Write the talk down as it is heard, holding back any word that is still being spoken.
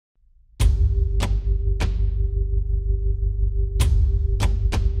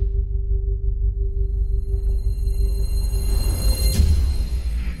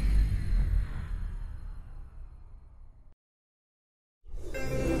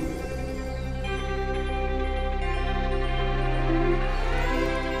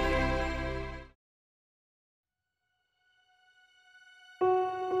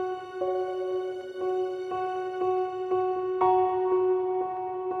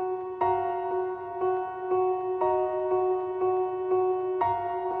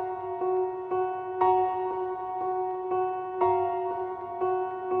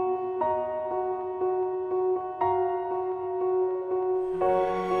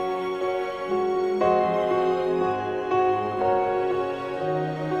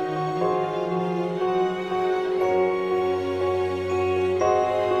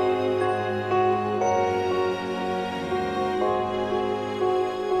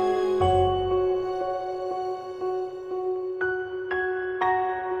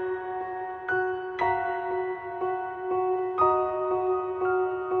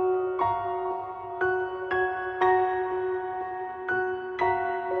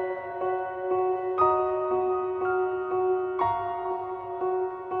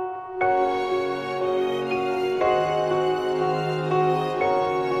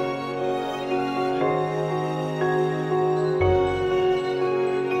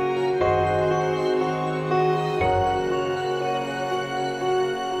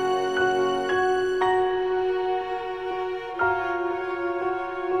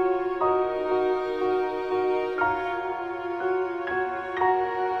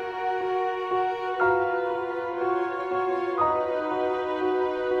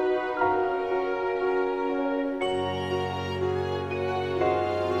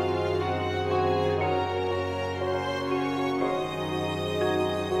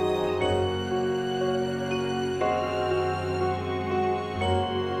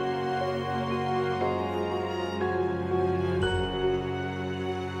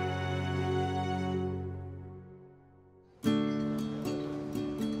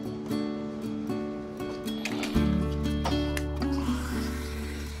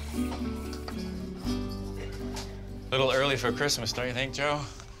early for Christmas, don't you think, Joe?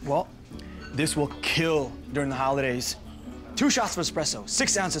 Well, this will kill during the holidays. 2 shots of espresso,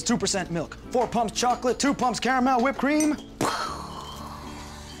 6 ounces, 2% milk, 4 pumps chocolate, 2 pumps caramel, whipped cream.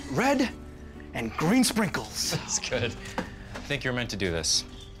 Red and green sprinkles. That's good. I think you're meant to do this.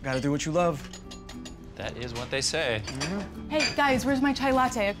 Gotta do what you love. That is what they say. Mm-hmm. Hey, guys, where's my chai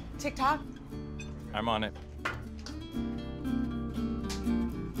latte? TikTok? I'm on it.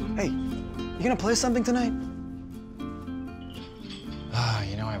 Hey, you gonna play something tonight?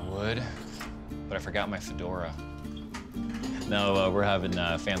 You know I would, but I forgot my fedora. No, we're having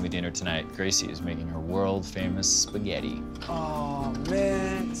family dinner tonight. Gracie is making her world-famous spaghetti. Oh,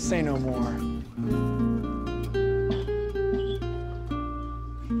 man, say no more.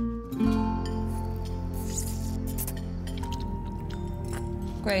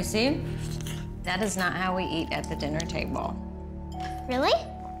 Gracie, that is not how we eat at the dinner table. Really?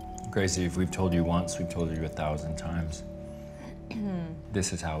 Gracie, if we've told you once, we've told you 1,000 times.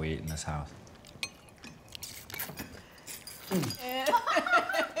 This is how we eat in this house. It's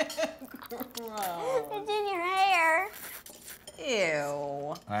in your hair.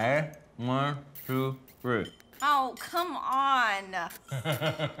 Ew. Hey, 1, 2, 3. Oh, come on.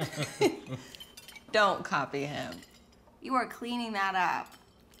 Don't copy him. You are cleaning that up.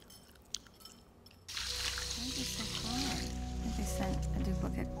 Why is he so hard? I think they sent a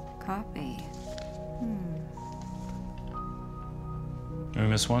duplicate copy. Did we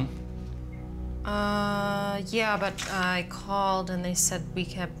miss one? Yeah, but I called and they said we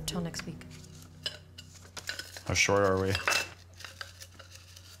kept till next week. How short are we?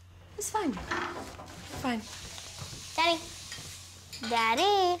 It's fine. Fine. Daddy.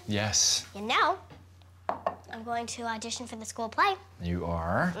 Daddy. Yes. You know, I'm going to audition for the school play. You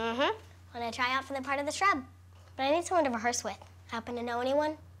are? Mm-hmm. I'm gonna try out for the part of the shrub. But I need someone to rehearse with. Happen to know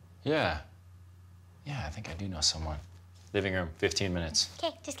anyone? Yeah. Yeah, I think I do know someone. Living room, 15 minutes.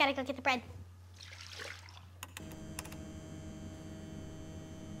 Okay, just gotta go get the bread.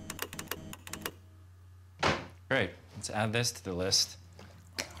 Great. Let's add this to the list.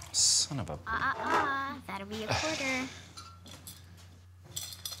 Son of a... That'll be a quarter.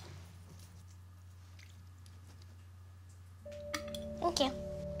 Thank you.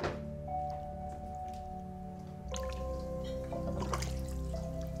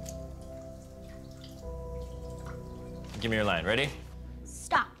 Give me your line. Ready?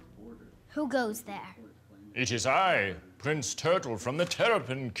 Stop. Who goes there? It is I, Prince Turtle from the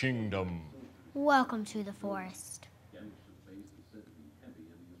Terrapin Kingdom. Welcome to the forest.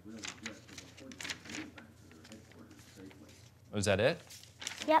 Was that it?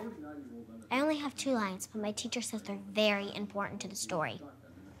 Yep. I only have 2 lines, but my teacher says they're very important to the story.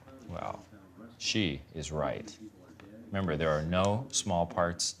 Well, she is right. Remember, there are no small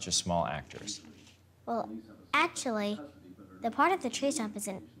parts, just small actors. Well, actually, the part of the tree stump is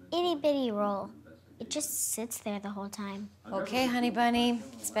an itty-bitty role. It just sits there the whole time. Okay, honey bunny,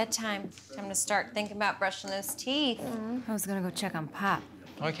 it's bedtime. Time to start thinking about brushing those teeth. I was gonna go check on Pop.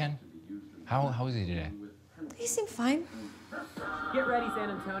 Oh, I can. How is he today? He seemed fine. Get ready, San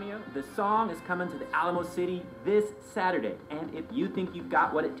Antonio. The song is coming to the Alamo City this Saturday. And if you think you've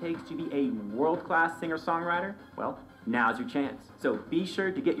got what it takes to be a world-class singer-songwriter, well, now's your chance. So be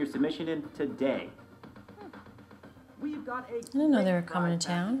sure to get your submission in today. We've got a I didn't know they were coming to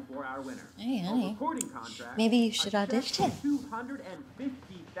town. Hey, honey. Maybe you should audition.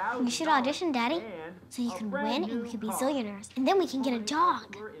 You should audition, Daddy, so you can win and we can be zillionaires. And then we can get a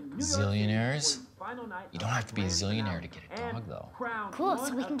dog. Zillionaires? You don't have to be a zillionaire to get a dog, though. Cool,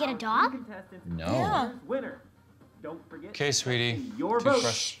 so we can get a dog? No. Yeah. Okay, sweetie. Your vote.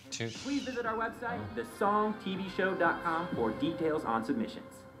 Toothbrush, Please visit our website, thesongtvshow.com, for details on submissions.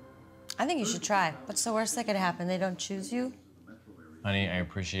 I think you should try. What's the worst that could happen? They don't choose you? Honey, I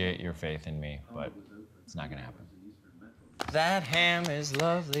appreciate your faith in me, but it's not gonna happen. That ham is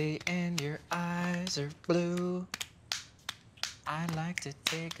lovely and your eyes are blue. I'd like to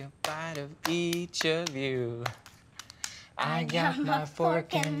take a bite of each of you. I got my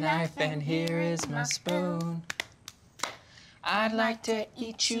fork and knife and here is my spoon. I'd like to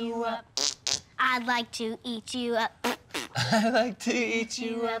eat you up. I'd like to eat you up. I'd like to eat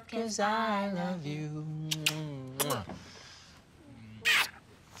you up 'cause I love you.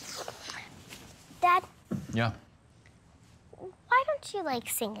 Dad, Yeah. why don't you like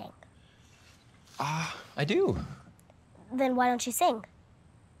singing? I do. Then why don't you sing?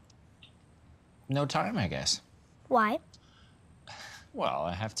 No time, I guess. Why? Well,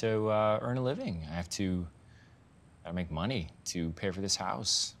 I have to earn a living. I have to make money to pay for this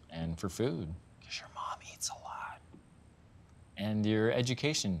house and for food. Because your mom eats a lot. And your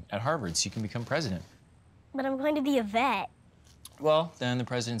education at Harvard so you can become president. But I'm going to be a vet. Well, then the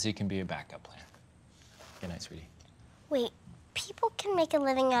presidency can be a backup plan. Good night, sweetie. Wait, people can make a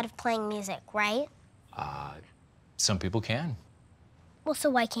living out of playing music, right? Some people can. Well, so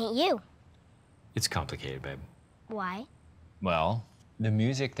why can't you? It's complicated, babe. Why? Well, the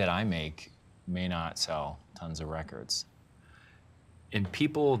music that I make may not sell tons of records. And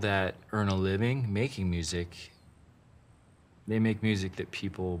people that earn a living making music, they make music that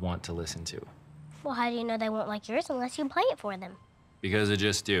people want to listen to. Well, how do you know they won't like yours unless you play it for them? Because I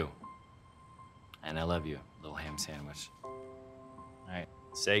just do. And I love you, little ham sandwich. All right,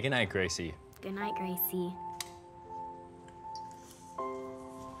 say goodnight, Gracie. Good night, Gracie.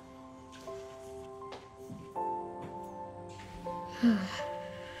 Now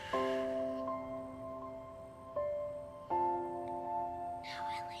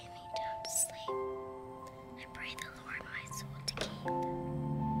I lay me down to sleep. I pray the Lord my soul to keep.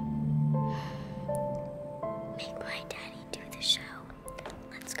 Make my daddy do the show.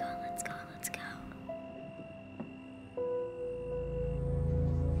 Let's go, let's go, let's go.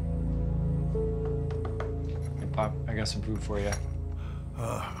 Hey, Pop, I got some food for you.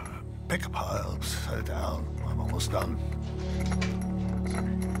 Pick a pile, set it down. I'm almost done.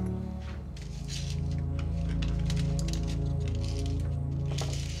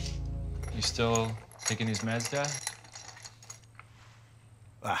 You still taking these meds, Dad?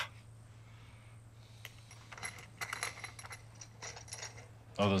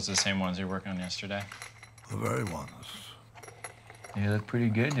 Oh, those are the same ones you were working on yesterday? The very ones. They look pretty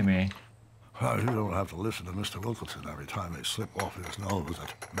good to me. Well, you don't have to listen to Mr. Wilkinson every time they slip off his nose.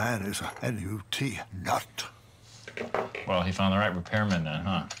 That man is a N-U-T nut. Well, he found the right repairman then,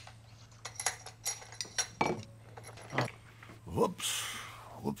 huh? Whoops.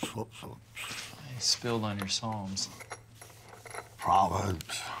 Whoops, whoops, whoops. I spilled on your psalms.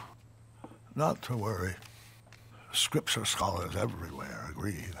 Proverbs. Not to worry. Scripture scholars everywhere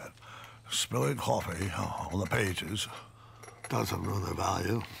agree that spilling coffee on the pages doesn't ruin their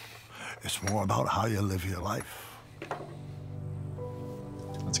value. It's more about how you live your life.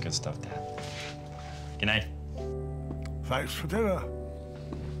 That's good stuff, Dad. Good night. Thanks for dinner.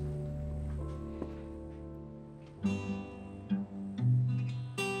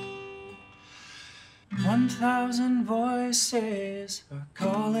 One 1,000 voices are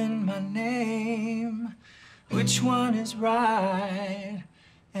calling my name. Which one is right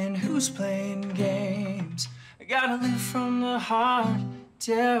and who's playing games? I gotta live from the heart,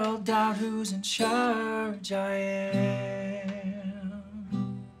 tell doubt who's in charge. I am.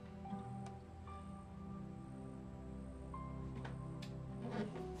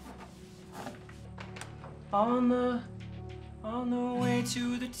 On the way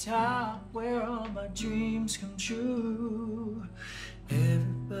to the top, where all my dreams come true.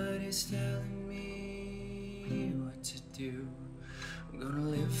 Everybody's telling me what to do. I'm gonna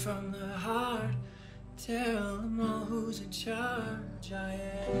live from the heart, tell them all who's in charge. I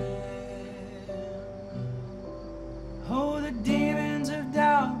am. Oh, the demons of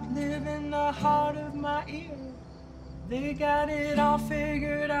doubt live in the heart of my ear. They got it all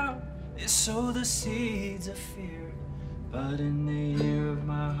figured out. They sow the seeds of fear. But in the ear of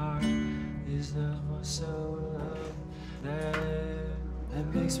my heart is the voice of love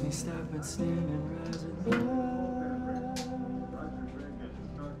that makes me stop and stand and rise above.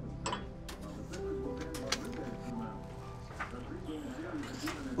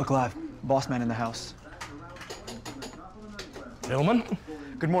 Look alive. Boss man in the house. Gentlemen.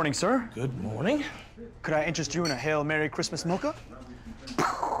 Good morning, sir. Good morning. Could I interest you in a Hail Merry Christmas mocha?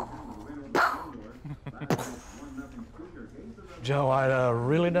 Joe, I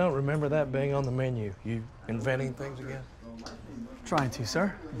really don't remember that being on the menu. You inventing things again? Trying to,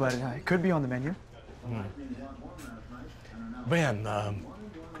 sir, but it could be on the menu. Ben, can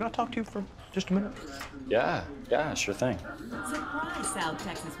I talk to you for just a minute? Yeah, sure thing. Surprise, South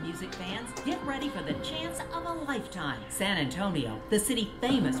Texas music fans. Get ready for the chance of a lifetime. San Antonio, the city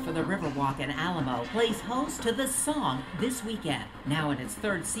famous for the Riverwalk and Alamo, plays host to The Song this weekend. Now in its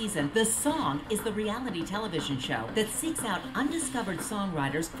third season, The Song is the reality television show that seeks out undiscovered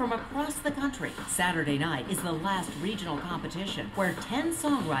songwriters from across the country. Saturday night is the last regional competition where 10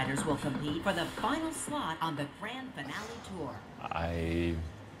 songwriters will compete for the final slot on the grand finale tour. I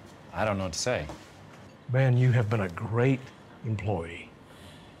don't know what to say. Ben, you have been a great employee.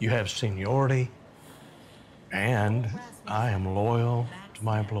 You have seniority, and I am loyal to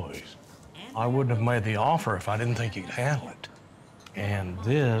my employees. I wouldn't have made the offer if I didn't think you'd handle it. And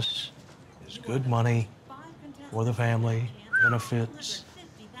this is good money for the family, benefits.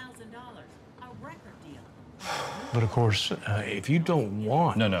 But of course, if you don't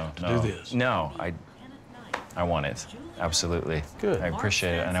want to do this. No, I want it. Absolutely. Good. I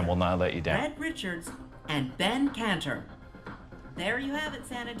appreciate it, and I will not let you down. Red Richards, and Ben Cantor. There you have it,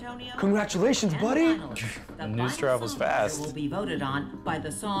 San Antonio. Congratulations, buddy. The news travels fast. Will be voted on by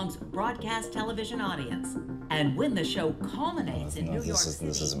the song's broadcast television audience. And when the show culminates in New York City,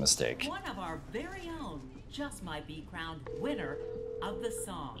 this is a mistake. one of our very own just might be crowned winner of the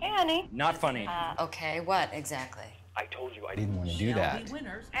song. Hey, honey. Not funny. Okay, what exactly? I told you I didn't want to do that.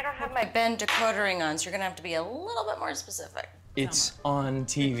 I don't have my Ben decodering on, so you're gonna have to be a little bit more specific. It's on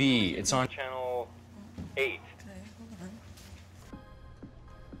TV. It's on channel 8.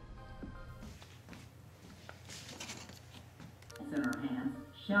 In her hands,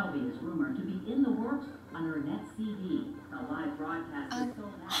 Shelby is rumored to be in the works on her next CD. A live broadcast is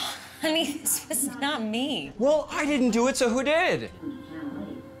sold out. Honey, this was not me. Well, I didn't do it, so who did? Channel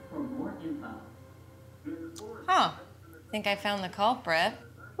 8 for more info. Huh. Think I found the culprit.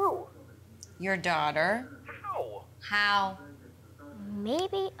 Who? Your daughter. How? How?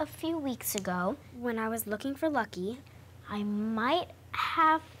 Maybe a few weeks ago, when I was looking for Lucky, I might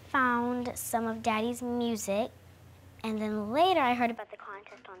have found some of Daddy's music, and then later I heard about the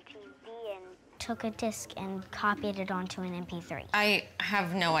contest on TV and took a disc and copied it onto an MP3. I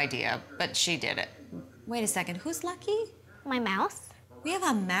have no idea, but she did it. Wait a second, who's Lucky? My mouse? We have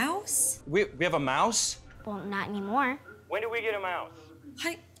a mouse? We have a mouse? Well, not anymore. When did we get a mouse?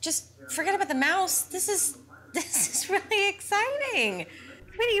 Honey, just forget about the mouse. This is really exciting.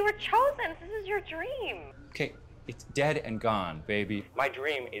 Sweetie, you were chosen. This is your dream. Okay, it's dead and gone, baby. My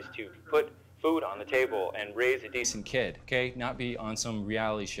dream is to put food on the table and raise a decent kid, okay? Not be on some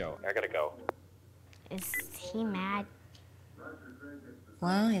reality show. I gotta go. Is he mad?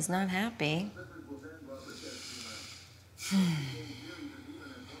 Well, he's not happy.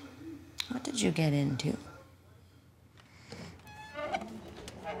 What did you get into?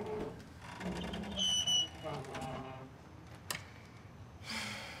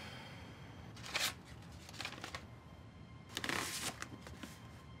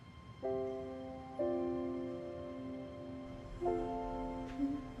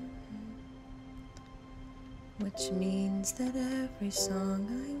 Which means that every song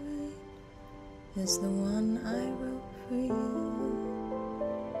I write is the one I wrote for you.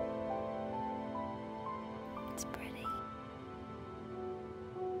 It's pretty.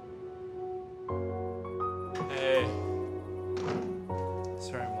 Hey.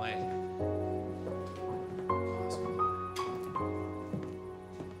 Sorry I'm late.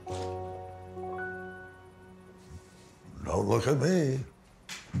 Don't look at me.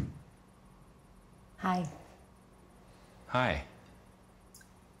 Hi. Hi.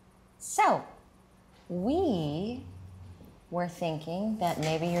 So, we were thinking that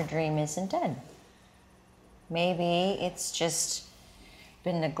maybe your dream isn't dead. Maybe it's just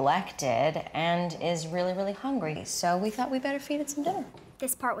been neglected and is really, really hungry. So we thought we better feed it some dinner.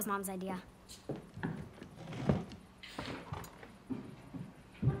 This part was Mom's idea.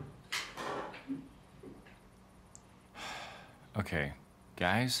 Okay,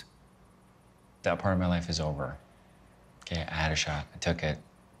 guys, that part of my life is over. Okay, I had a shot. I took it.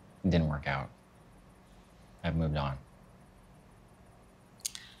 It didn't work out. I've moved on.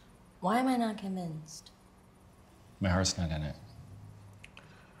 Why am I not convinced? My heart's not in it.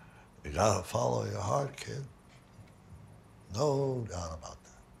 You gotta follow your heart, kid. No doubt about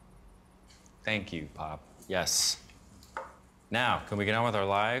that. Thank you, Pop. Yes. Now, can we get on with our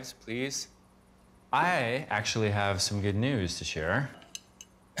lives, please? I actually have some good news to share.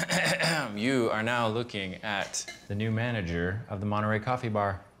 You are now looking at the new manager of the Monterey Coffee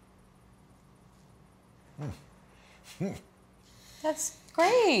Bar. That's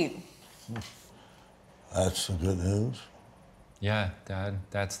great. That's the good news. Yeah, Dad,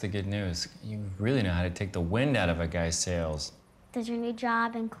 that's the good news. You really know how to take the wind out of a guy's sails. Does your new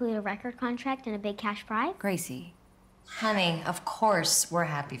job include a record contract and a big cash prize? Gracie, honey, of course we're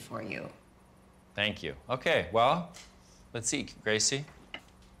happy for you. Thank you. Okay, well, let's see, Gracie.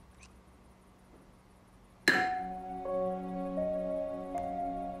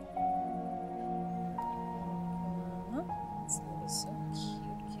 So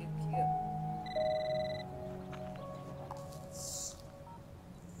cute.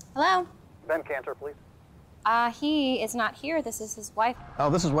 Hello? Ben Cantor, please. He is not here. This is his wife. Oh,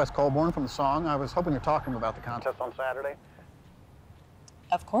 this is Wes Colborn from the song. I was hoping to talk to him about the contest on Saturday.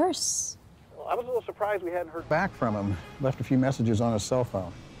 Of course. Well, I was a little surprised we hadn't heard back from him. Left a few messages on his cell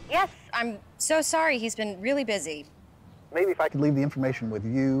phone. Yes, I'm so sorry. He's been really busy. Maybe if I could leave the information with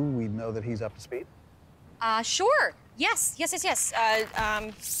you, we'd know that he's up to speed. Sure. Yes. Yes,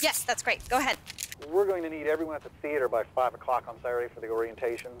 that's great. Go ahead. We're going to need everyone at the theater by 5 o'clock on Saturday for the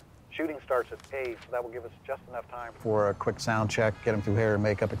orientation. shooting starts at 8, so that will give us just enough time for a quick sound check, get him through hair and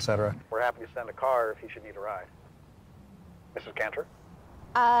makeup, etc. We're happy to send a car if he should need a ride. Mrs. Cantor?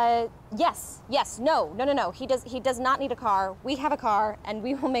 Yes. No. He does not need a car. We have a car, and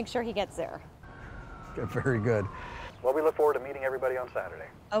we will make sure he gets there. Okay, very good. Well, we look forward to meeting everybody on Saturday.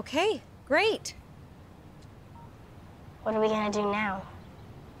 Okay, great. What are we gonna do now?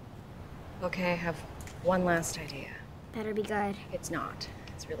 Okay, I have one last idea. Better be good. It's not.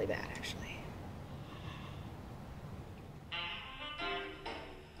 It's really bad, actually.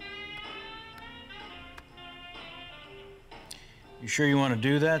 You sure you want to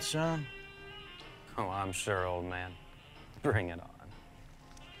do that, son? Oh, I'm sure, old man. Bring it on.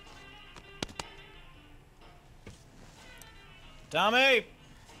 Tommy!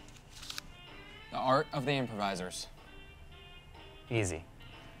 The Art of the Improvisers. Easy.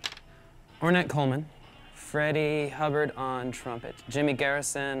 Ornette Coleman, Freddie Hubbard on trumpet, Jimmy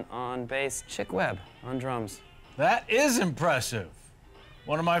Garrison on bass, Chick Webb on drums. That is impressive.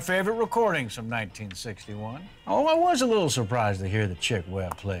 One of my favorite recordings from 1961. Oh, I was a little surprised to hear that Chick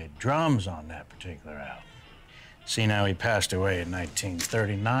Webb played drums on that particular album. See, now he passed away in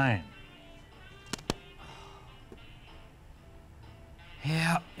 1939.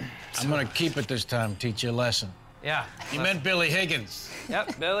 Yeah. I'm gonna keep it this time, teach you a lesson. Yeah. You meant Billy Higgins.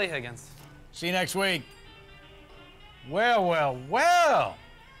 Yep, Billy Higgins. See you next week. Well. Well,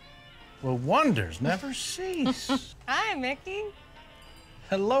 wonders never cease. Hi, Mickey.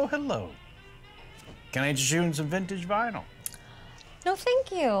 Hello. Can I interest you in some vintage vinyl? No,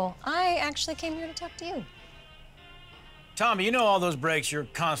 thank you. I actually came here to talk to you. Tommy, you know all those breaks you're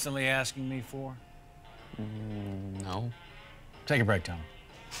constantly asking me for? No. Take a break, Tommy.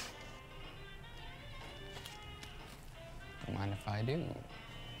 Don't mind if I do.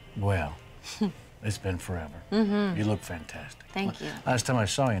 Well, it's been forever. Mm-hmm. You look fantastic. Thank you. Last time I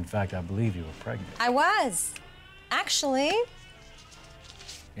saw you, in fact, I believe you were pregnant. I was. Actually,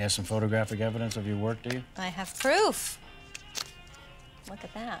 You have some photographic evidence of your work, do you? I have proof. Look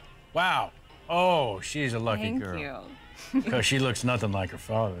at that. Wow. Oh, she's a lucky Thank girl. you. Because she looks nothing like her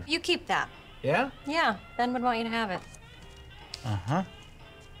father. You keep that. Yeah? Yeah, Ben would want you to have it. Uh-huh.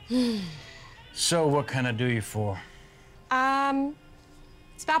 So what can I do you for?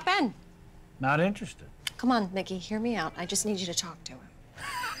 It's about Ben. Not interested. Come on, Mickey, hear me out. I just need you to talk to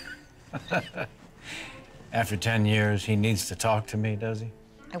him. After 10 years, he needs to talk to me, does he?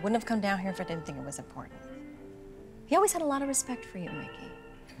 I wouldn't have come down here if I didn't think it was important. He always had a lot of respect for you, Mickey.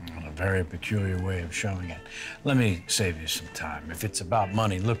 Well, a very peculiar way of showing it. Let me save you some time. If it's about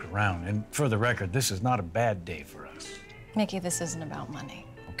money, look around. And for the record, this is not a bad day for us. Mickey, this isn't about money.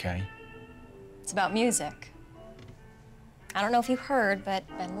 Okay? It's about music. I don't know if you heard, but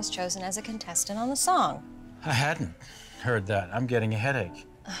Ben was chosen as a contestant on the song. I hadn't heard that. I'm getting a headache.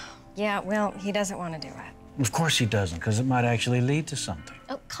 Yeah, well, he doesn't want to do it. Of course he doesn't, because it might actually lead to something.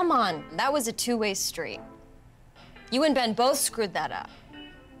 Oh, come on. That was a two-way street. You and Ben both screwed that up.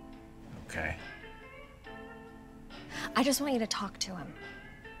 Okay. I just want you to talk to him.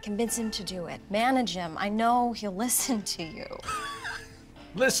 Convince him to do it. Manage him. I know he'll listen to you.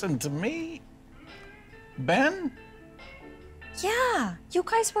 Listen to me? Ben? Yeah, you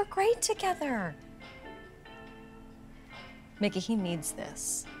guys were great together. Mickey, he needs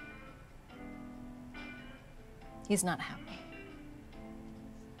this. He's not happy.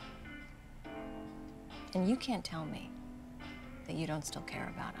 And you can't tell me that you don't still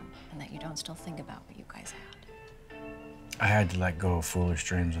care about him and that you don't still think about what you guys had. I had to let go of foolish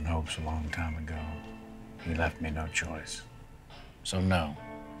dreams and hopes a long time ago. He left me no choice. So no,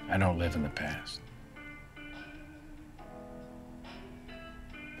 I don't live in the past.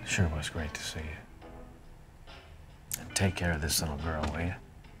 It sure was great to see you. And take care of this little girl, will you?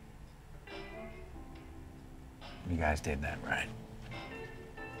 You guys did that right.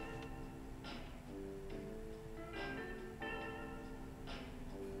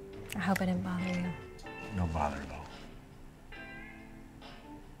 I hope I didn't bother you. No bother at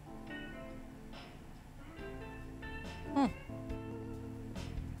all.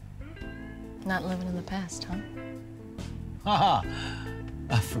 Not living in the past, huh? Haha!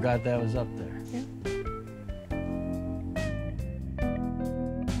 I forgot that was up there. Yeah.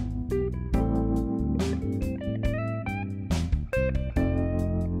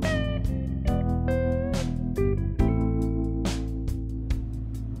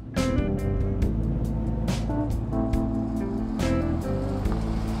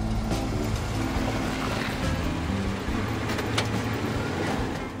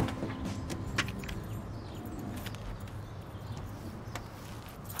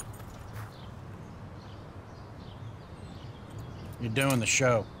 You're doing the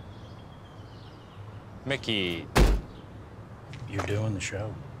show. Mickey. You're doing the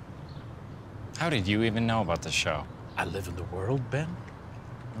show. How did you even know about the show? I live in the world, Ben.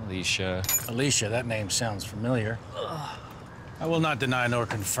 Alicia. Alicia, that name sounds familiar. I will not deny nor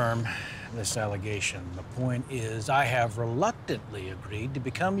confirm this allegation. The point is, I have reluctantly agreed to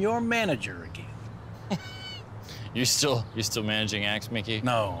become your manager again. You're still managing acts, Mickey?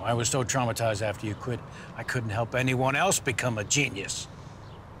 No, I was so traumatized after you quit, I couldn't help anyone else become a genius.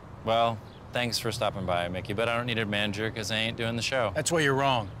 Well, thanks for stopping by, Mickey, but I don't need a manager because I ain't doing the show. That's where you're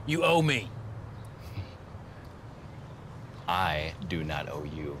wrong. You owe me. I do not owe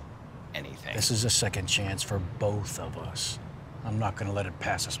you anything. This is a second chance for both of us. I'm not gonna let it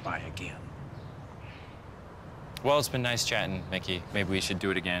pass us by again. Well, it's been nice chatting, Mickey. Maybe we should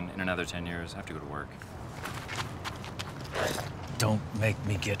do it again in another 10 years. I have to go to work. Don't make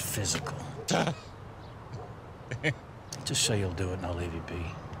me get physical. Just say you'll do it and I'll leave you be.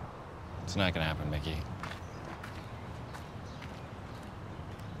 It's not gonna happen, Mickey.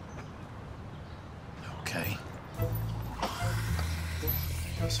 Okay.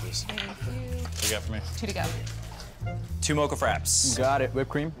 What you got for me? 2 to go. 2 mocha fraps. Got it. Whipped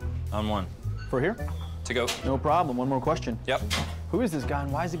cream? On 1. For here? To go. No problem. One more question. Yep. Who is this guy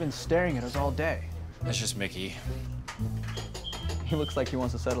and why has he been staring at us all day? That's just Mickey. He looks like he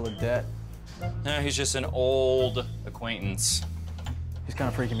wants to settle a debt. No, he's just an old acquaintance. He's kind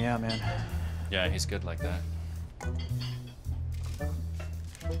of freaking me out, man. Yeah, he's good like that.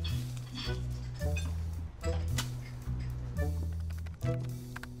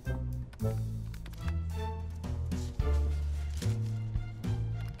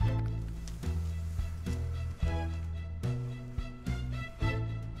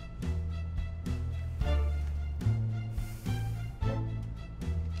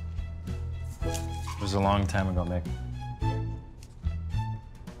 It was a long time ago, Mick.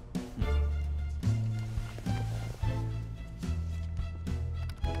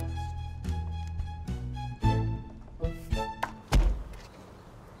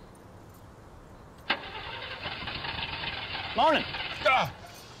 Morning. Ah.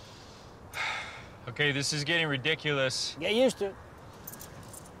 Okay, this is getting ridiculous. Get used to it.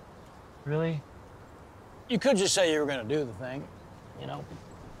 Really? You could just say you were gonna do the thing, you know.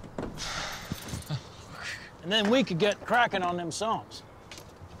 And then we could get cracking on them songs.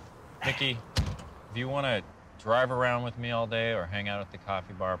 Mickey, if you want to drive around with me all day or hang out at the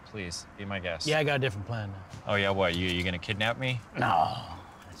coffee bar, please be my guest. Yeah, I got a different plan now. Oh, yeah, what? You gonna kidnap me? No,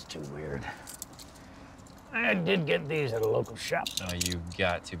 that's too weird. I did get these at a local shop. Oh, you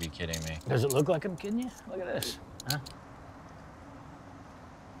got to be kidding me. Does it look like I'm kidding you? Look at this, huh?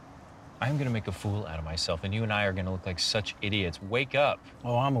 I'm gonna make a fool out of myself, and you and I are gonna look like such idiots. Wake up.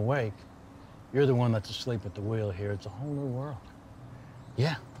 Oh, I'm awake. You're the one that's asleep at the wheel here. It's a whole new world.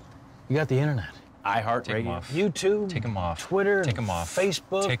 Yeah, you got the internet. iHeartRadio. YouTube. Take them off. Twitter. Take them off.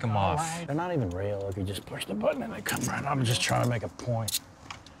 Facebook. Take them off. Right. They're not even real. If you just push the button and they come right. I'm just trying to make a point.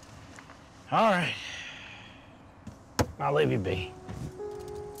 All right. I'll leave you be.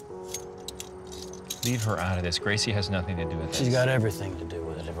 Leave her out of this. Gracie has nothing to do with this. She's got everything to do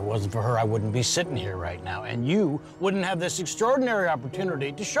with it. If it wasn't for her, I wouldn't be sitting here right now. And you wouldn't have this extraordinary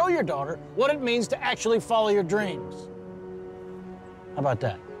opportunity to show your daughter what it means to actually follow your dreams. How about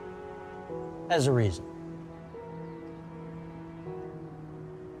that? As a reason.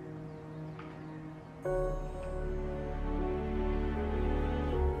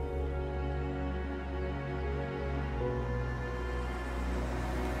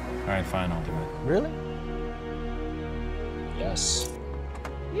 All right, fine, I'll do it. Really? Yes.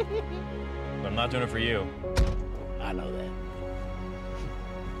 But I'm not doing it for you. I know that.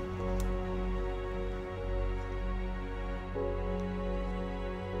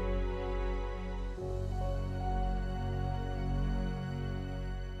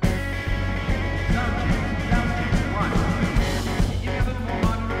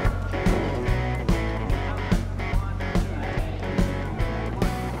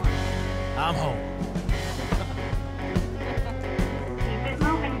 I'm home. Keep it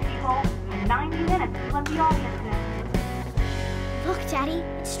moving, people. In 90 minutes, let the audience in. Look, Daddy,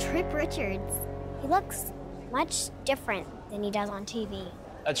 it's Trip Richards. He looks much different than he does on TV.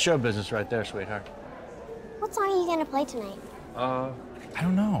 That's show business right there, sweetheart. What song are you gonna play tonight? I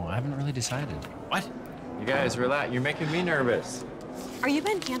don't know. I haven't really decided. What? You guys, relax. You're making me nervous. Are you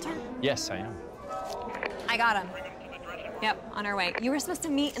Ben Cantor? Yes, I am. I got him. Yep, on our way. You were supposed to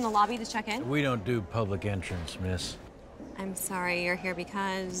meet in the lobby to check in? We don't do public entrance, miss. I'm sorry, you're here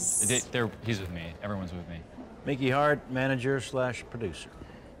because... He's with me. Everyone's with me. Mickey Hart, manager / producer.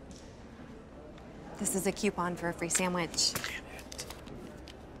 This is a coupon for a free sandwich.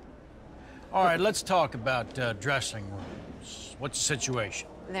 All right, let's talk about dressing rooms. What's the situation?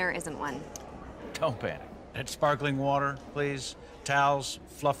 There isn't one. Don't panic. Sparkling water, please. Towels,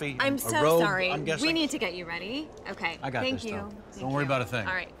 fluffy. I'm a so robe, sorry. I'm guessing. We need to get you ready. Okay. I got Thank this, you. though. Thank Don't worry you. about a thing.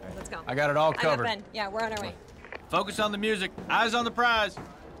 All right, let's go. I got it all covered. I got Ben. Yeah, we're on our way. Focus on the music. Eyes on the prize.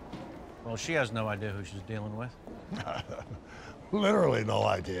 Well, she has no idea who she's dealing with. Literally no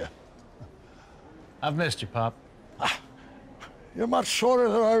idea. I've missed you, Pop. You're much shorter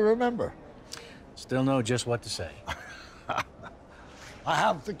than I remember. Still know just what to say. I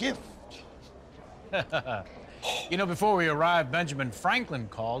have the gift. You know, before we arrived, Benjamin Franklin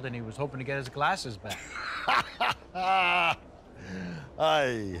called, and he was hoping to get his glasses back.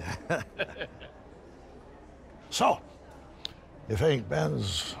 Aye. So, you think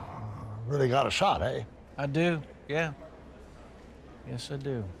Ben's really got a shot, eh? I do, yeah. Yes, I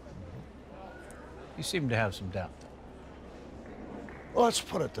do. You seem to have some doubt. Well, let's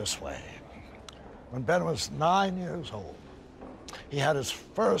put it this way. When Ben was 9 years old, he had his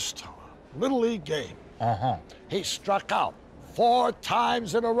first Little League game. He struck out 4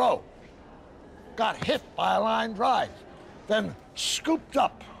 times in a row, got hit by a line drive, then scooped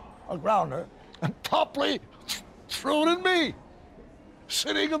up a grounder and promptly threw it at me,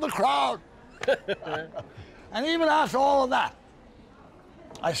 sitting in the crowd. And even after all of that,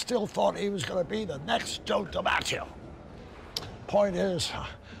 I still thought he was going to be the next Joe DiMaggio. Point is,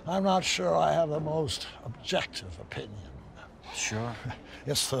 I'm not sure I have the most objective opinion. Sure.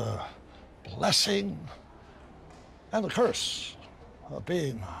 It's the blessing and the curse of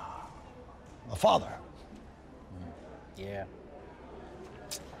being a father. Yeah.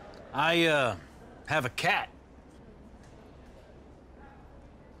 I have a cat.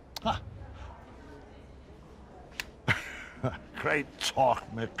 Huh. Great talk,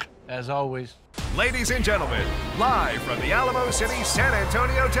 Mick. As always. Ladies and gentlemen, live from the Alamo City, San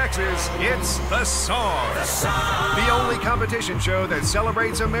Antonio, Texas, it's The Song. The only competition show that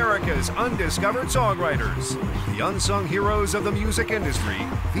celebrates America's undiscovered songwriters. The unsung heroes of the music industry,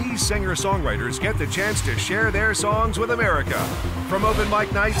 these singer-songwriters get the chance to share their songs with America. From open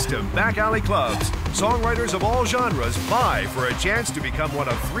mic nights to back alley clubs, songwriters of all genres vie for a chance to become one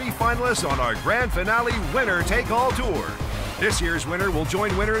of 3 finalists on our grand finale winner-take-all tour. This year's winner will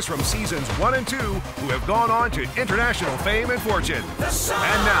join winners from seasons 1 and 2 who have gone on to international fame and fortune.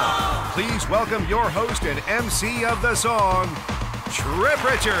 And now, please welcome your host and MC of The Song, Trip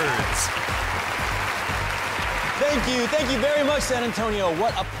Richards. Thank you very much, San Antonio.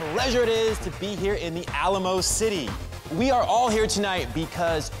 What a pleasure it is to be here in the Alamo City. We are all here tonight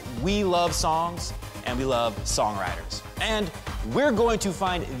because we love songs and we love songwriters. And we're going to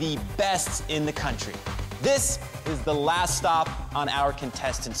find the best in the country. This is the last stop on our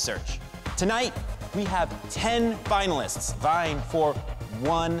contestant search. Tonight, we have 10 finalists vying for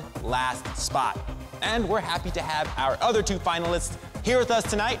one last spot. And we're happy to have our other 2 finalists here with us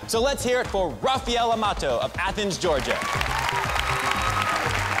tonight. So let's hear it for Rafael Amato of Athens, Georgia.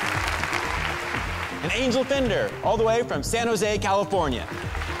 And Angel Fender, all the way from San Jose, California.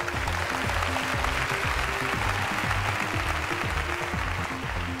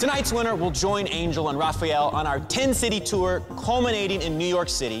 Tonight's winner will join Angel and Rafael on our 10-city tour culminating in New York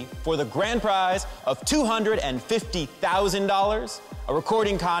City for the grand prize of $250,000, a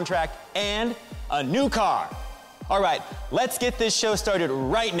recording contract, and a new car. All right, let's get this show started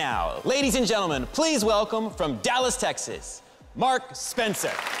right now. Ladies and gentlemen, please welcome from Dallas, Texas, Mark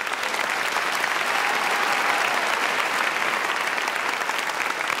Spencer.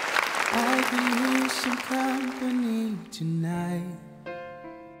 I can use some company tonight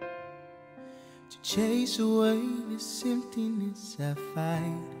to chase away this emptiness I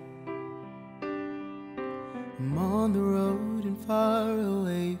fight. I'm on the road and far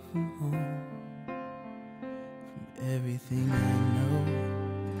away from home, from everything I know.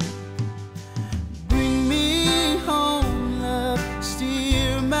 Bring me home, love,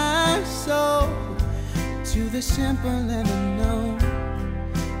 steer my soul to the simple and unknown,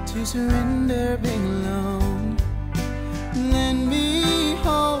 to surrender being alone. Let me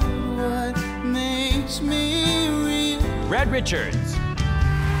hold what makes me real. Red Richards.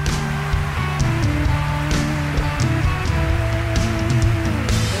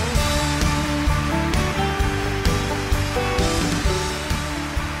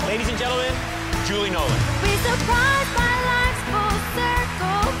 Ladies and gentlemen, Julie Nolan. Be surprised by life's full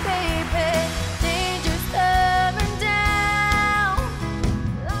circle, baby. Danger's up and down.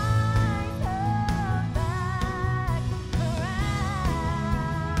 Life come back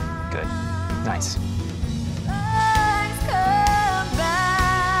around. Good. Nice. Life come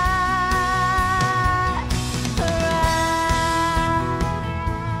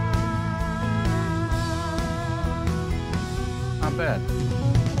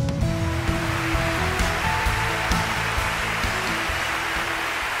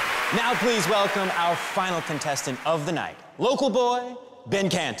Now please welcome our final contestant of the night, local boy, Ben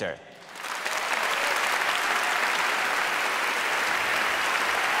Cantor.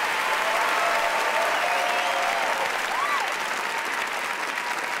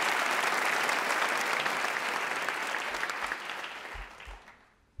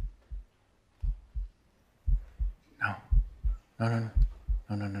 No.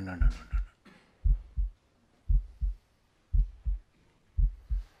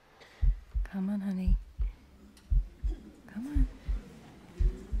 Come on, honey. Come on.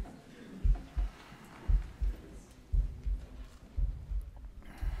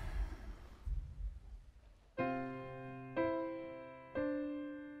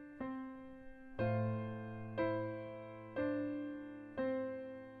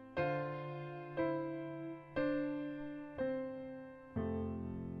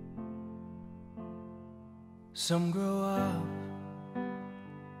 Some grow up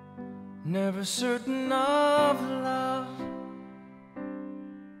never certain of love,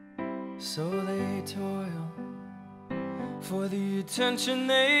 so they toil for the attention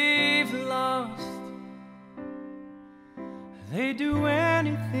they've lost. They do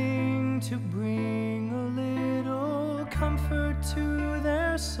anything to bring a little comfort to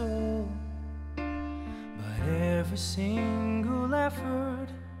their soul, but every single effort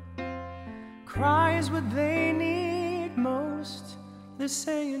cries what they need most. They're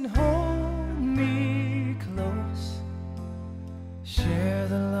saying, hold me close, share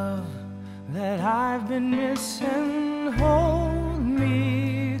the love that I've been missing. Hold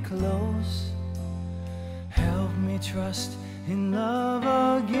me close, help me trust in love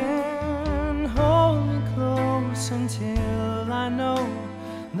again. Hold me close until I know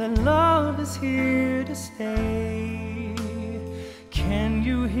that love is here to stay. Can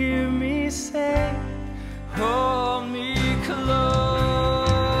you hear me say, hold me close?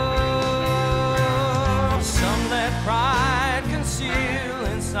 Some let pride conceal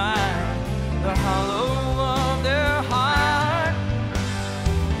inside the hollow of their heart.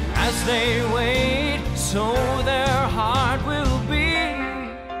 As they wait, so their heart will be.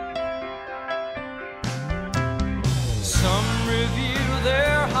 Some reveal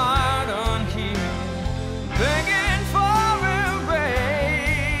their heart unhealed, begging for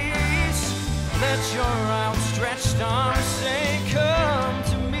embrace. Let your outstretched arms say, come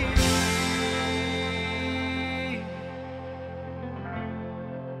to me.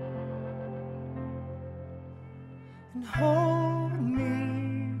 And hold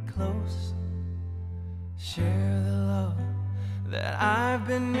me close, share the love that I've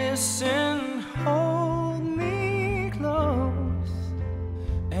been missing. Hold me close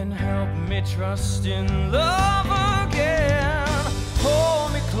and help me trust in love again.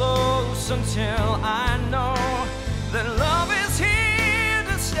 Hold me close until I know that love is here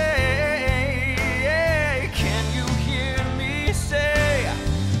to stay. Can you hear me say,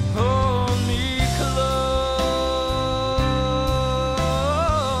 hold me close,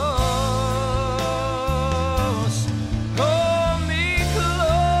 hold me close.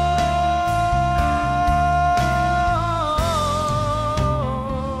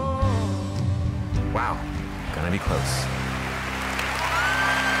 Wow, gonna be close.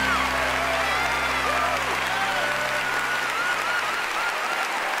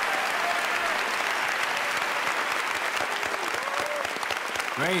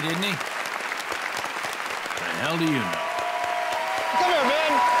 Great, isn't he? The hell do you know? Come here,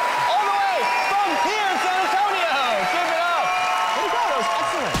 Ben. All the way from here in San Antonio. Give it up. Way to go, that was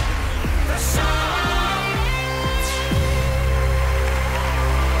excellent.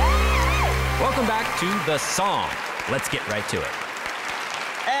 Welcome back to The Song. Let's get right to it.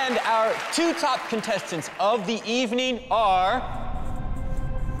 And our two top contestants of the evening are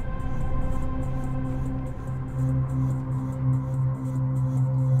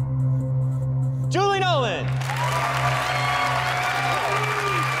Julie Nolan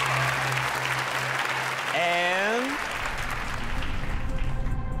and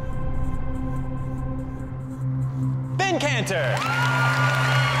Ben Cantor.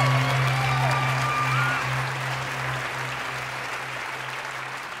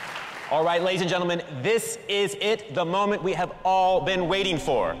 All right, ladies and gentlemen, this is it, the moment we have all been waiting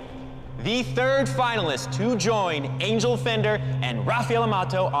for. The third finalist to join Angel Fender and Rafael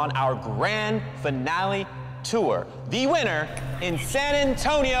Amato on our grand finale tour. The winner in San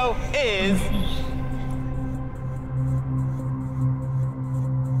Antonio is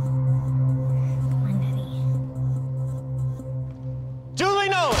Julie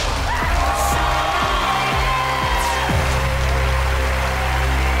Nolan.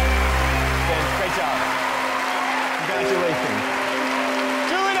 Great job. Congratulations.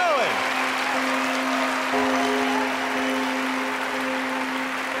 Julie Nolan.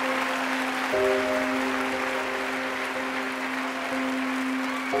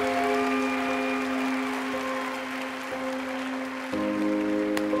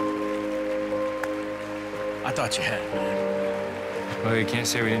 I thought you had, man. Well, you can't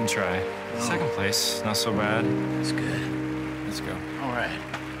say we didn't try. No. Second place, not so bad. It's good. Let's go. All right.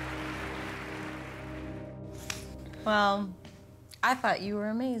 Well, I thought you were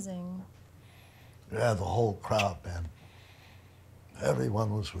amazing. Yeah, the whole crowd, man.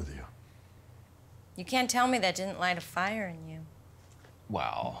 Everyone was with you. You can't tell me that didn't light a fire in you.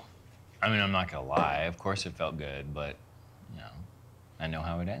 Wow. I mean, I'm not gonna lie. Of course it felt good, but, you know, I know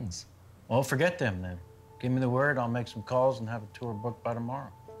how it ends. Well, forget them then. Give me the word, I'll make some calls and have a tour booked by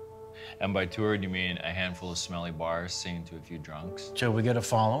tomorrow. And by tour, do you mean a handful of smelly bars singing to a few drunks? Shall we get a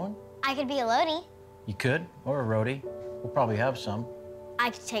following? I could be a loadie. You could, or a roadie. We'll probably have some.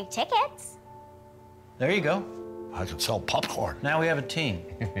 I could take tickets. There you go. I could sell popcorn. Now we have a team.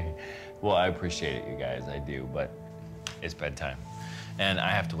 Well, I appreciate it, you guys. I do, but it's bedtime. And I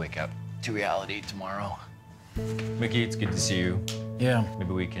have to wake up to reality tomorrow. Mickey, it's good to see you. Yeah.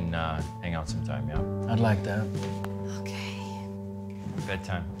 Maybe we can hang out sometime, yeah? I'd like that. Okay.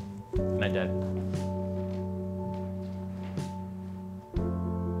 Bedtime. Good night, Dad.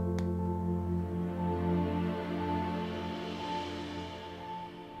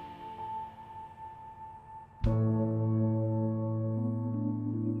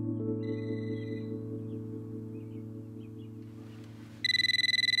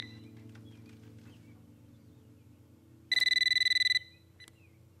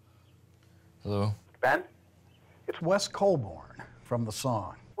 Hello? Ben? It's Wes Colborn from The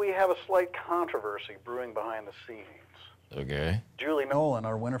Song. We have a slight controversy brewing behind the scenes. Okay. Julie Nolan,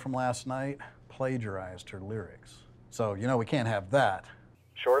 our winner from last night, plagiarized her lyrics. So, you know, we can't have that.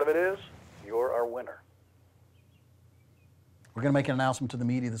 Short of it is, you're our winner. We're going to make an announcement to the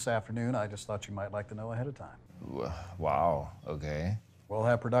media this afternoon. I just thought you might like to know ahead of time. Wow, okay. We'll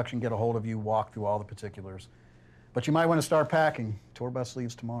have production get a hold of you, walk through all the particulars. But you might want to start packing. Tour bus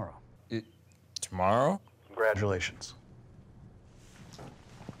leaves tomorrow. Tomorrow? Congratulations.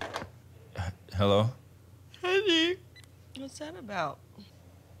 Hello? Honey, what's that about?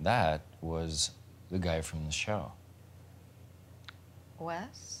 That was the guy from the show.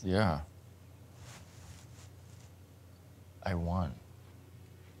 Wes? Yeah. I won.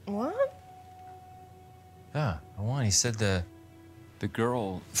 What? Yeah, I won. He said the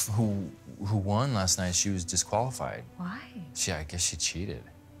girl who won last night, she was disqualified. Why? I guess she cheated.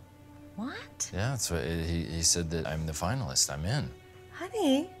 What? Yeah, that's what he said, that I'm the finalist. I'm in.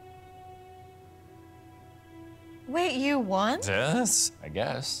 Honey? Wait, you won? Yes, I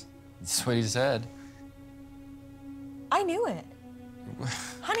guess. That's what he said. I knew it.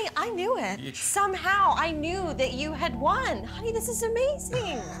 Honey, I knew it. Somehow I knew that you had won. Honey, this is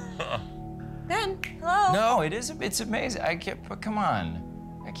amazing. Ben, hello? No, it's amazing. I can't, but come on.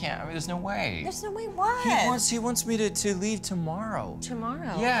 I can't, I mean, there's no way. There's no way what? He wants me to leave tomorrow.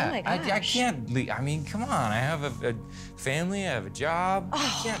 Tomorrow? Yeah, Oh my gosh. I can't leave. I mean, come on. I have a family, I have a job. Oh,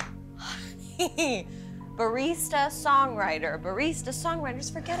 I can't. honey. Barista,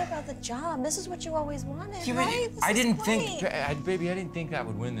 songwriters, forget about the job. This is what you always wanted, Yeah, right? I didn't think, baby, I didn't think I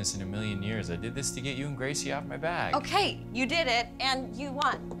would win this in a million years. I did this to get you and Gracie off my back. Okay, you did it, and you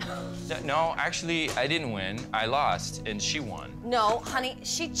won. No, actually, I didn't win. I lost, and she won. No, honey,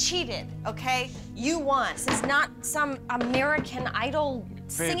 she cheated, okay? You won. This is not some American Idol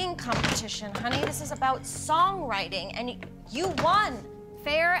singing competition, honey. This is about songwriting, and you won.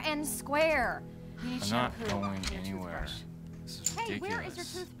 Fair and square. I'm not going anywhere. This is Hey, ridiculous. where is your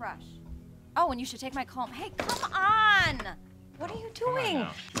toothbrush? Oh, and you should take my comb. Hey, come on! What are you doing?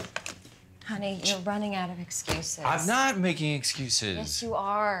 Honey, you're running out of excuses. I'm not making excuses. Yes, you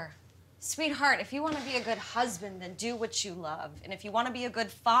are. Sweetheart, if you want to be a good husband, then do what you love. And if you want to be a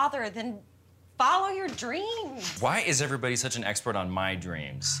good father, then follow your dreams. Why is everybody such an expert on my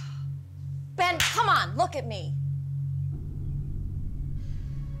dreams? Ben, come on, look at me.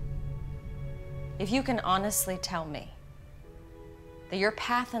 If you can honestly tell me that your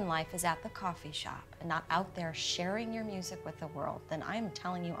path in life is at the coffee shop and not out there sharing your music with the world, then I am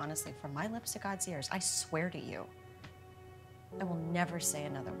telling you honestly, from my lips to God's ears, I swear to you, I will never say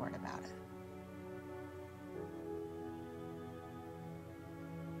another word about it.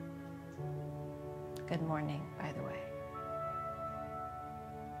 Good morning, by the way.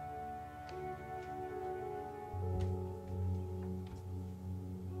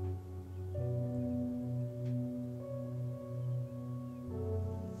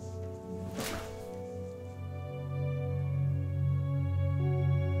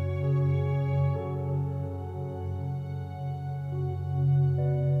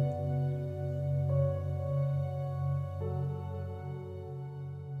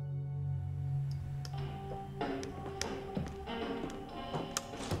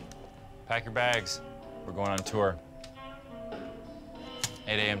 Pack your bags. We're going on tour.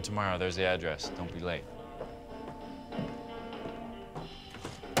 8 a.m. tomorrow. There's the address. Don't be late.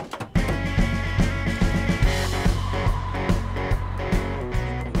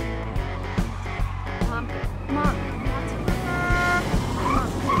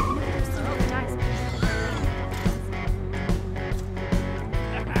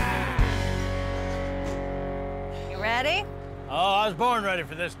 Ready? Oh, I was born ready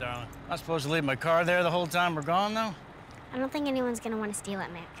for this, darling. I'm supposed to leave my car there the whole time we're gone, though? I don't think anyone's gonna want to steal it,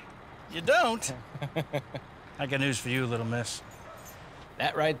 Mick. You don't? I got news for you, little miss.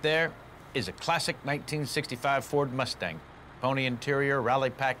 That right there is a classic 1965 Ford Mustang. Pony interior, rally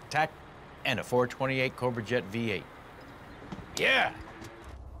pack tack, and a 428 Cobra Jet V8. Yeah!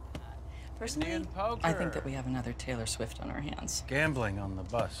 Personally, I think that we have another Taylor Swift on our hands. Gambling on the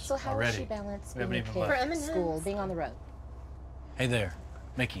bus So how already. does she balance We haven't being a even kid left. at school, being on the road? Hey there,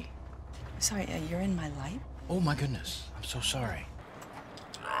 Mickey. Sorry, you're in my life? Oh my goodness, I'm so sorry.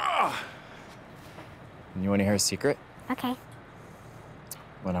 You want to hear a secret? Okay.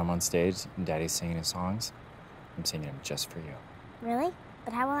 When I'm on stage and Daddy's singing his songs, I'm singing them just for you. Really?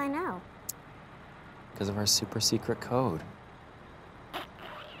 But how will I know? Because of our super secret code.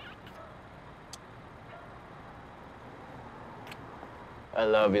 I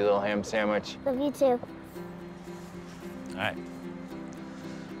love you, little ham sandwich. Love you too. All right.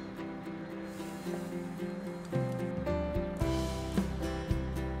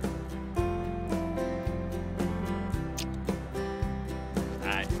 All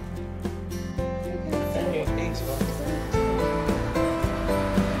right. Thanks,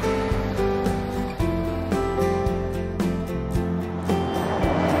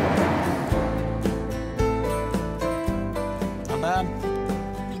 Not bad.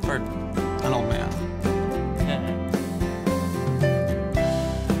 For an old man.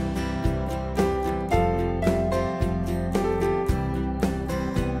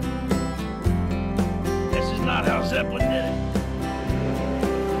 This is not how Zeppelin did it.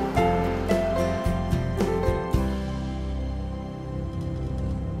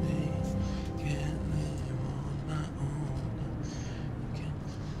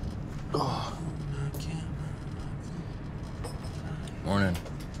 Oh. Morning.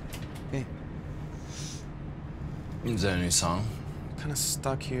 Hey. Is that a new song? Kind of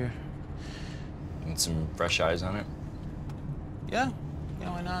stuck here. Need some fresh eyes on it? Yeah.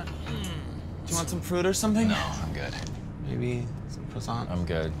 Yeah, why not? Do you want some fruit or something? No, I'm good. Maybe some croissant? I'm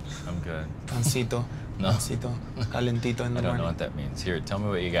good. I'm good. Pancito. No. Pancito. Calentito in the I don't know morning. what that means. Here, tell me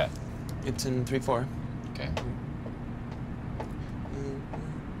what you got. It's in 3/4. Okay.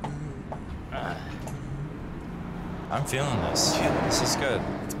 I'm feeling this. This is good.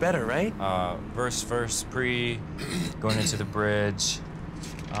 It's better, right? Verse, pre, going into the bridge.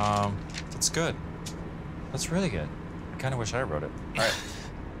 It's good. That's really good. I kind of wish I wrote it. All right,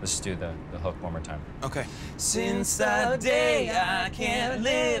 let's do the hook one more time. Okay. Since the day I can't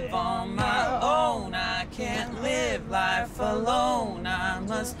live on my own, I can't live life alone. I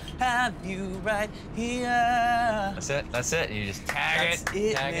must have you right here. That's it. That's it. You just tag That's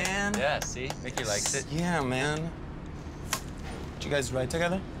it, tag man. Yeah. See, Mickey likes it. Yeah, man. Did you guys write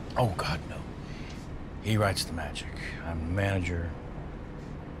together? Oh, God, no. He writes the magic. I'm the manager,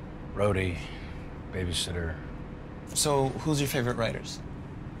 roadie, babysitter. So, who's your favorite writers?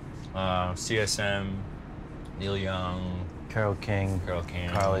 CSM, Neil Young, Carole King,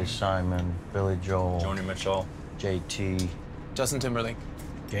 Carly Simon, Billy Joel, Joni Mitchell, JT, Justin Timberlake,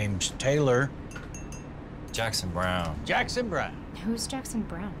 James Taylor, Jackson Brown. Jackson Brown. Who's Jackson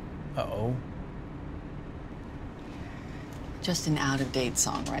Brown? Uh-oh. Just an out-of-date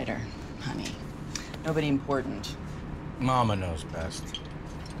songwriter, honey. Nobody important. Mama knows best.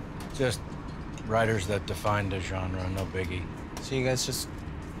 Just writers that defined a genre, no biggie. So you guys just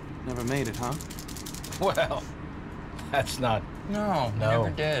never made it, huh? Well, that's not... No, No. never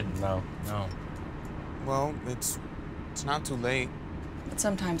did. No. No. Well, it's not too late. But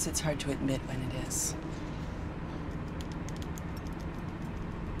sometimes it's hard to admit when it is.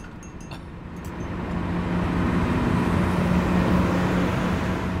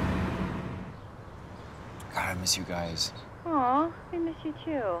 God, I miss you guys. Aw, I miss you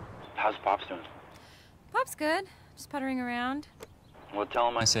too. How's Pops doing? Pop's good. Just puttering around. Well, tell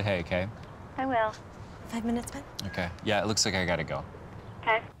him I said hey, okay? I will. 5 minutes, Ben? Okay. Yeah, it looks like I gotta go.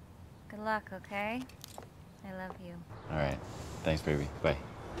 Okay. Good luck, okay? I love you. All right. Thanks, baby. Bye.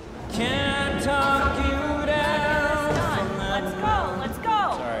 Can I talk you down? Let's go, let's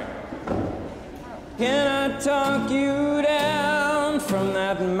go. Sorry. Can I talk you down from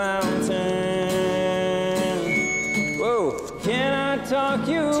that mountain? Whoa. Can I talk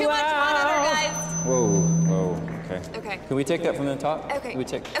you Too much out? monitor, guys. Whoa. Okay. Can we take that from the top? Okay. Can we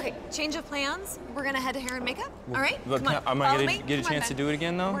take... Okay, change of plans. We're gonna head to hair and makeup. All right? But Come on. am I Follow gonna me. get a Come on, chance to Ben. do it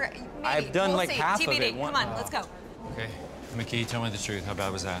again, though? Maybe. I've done We'll like see. half TBD. of it. Come on, let's go. Okay. Mickey, tell me the truth. How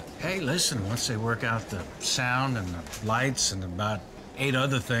bad was that? Hey, listen, once they work out the sound and the lights and about 8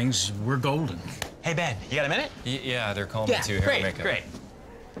 other things, we're golden. Hey, Ben, you got a minute? Yeah, they're calling me to hair and makeup. Great.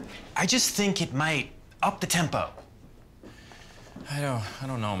 I just think it might up the tempo. I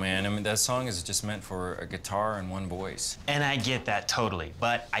don't know, man. I mean, that song is just meant for a guitar and one voice. And I get that totally,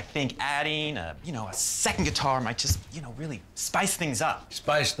 but I think adding a second guitar might just, really spice things up.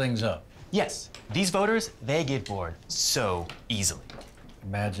 Spice things up. Yes, these voters, they get bored so easily.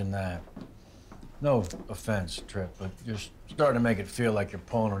 Imagine that. No offense, Trip, but you're starting to make it feel like you're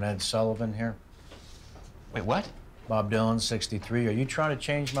pulling an Ed Sullivan here. Wait, what? Bob Dylan, 63. Are you trying to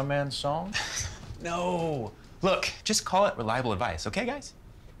change my man's song? No. Look, just call it reliable advice, okay, guys?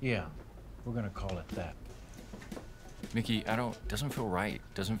 Yeah, we're gonna call it that. Mickey, doesn't feel right.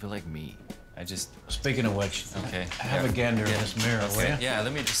 Doesn't feel like me. I just... Speaking of which, okay. Have a gander in this mirror, will you? Yeah,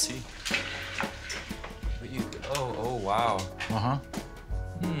 let me just see. But you... Oh, wow. Uh-huh.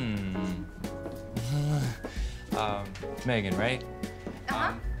 Megan, right?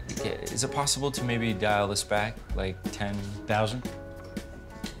 Uh-huh. Okay, is it possible to maybe dial this back, like 10,000?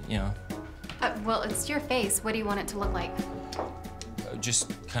 You know? Well, it's your face. What do you want it to look like? Just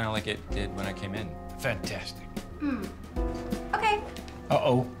kind of like it did when I came in. Fantastic. Okay.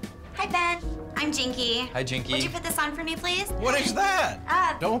 Uh-oh. Hi, Ben. I'm Jinky. Hi, Jinky. Would you put this on for me, please? What is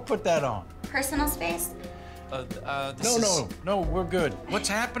that? Don't put that on. Personal space. No, we're good. What's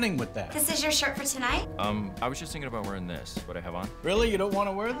happening with that? This is your shirt for tonight? I was just thinking about wearing this. What I have on. Really? You don't want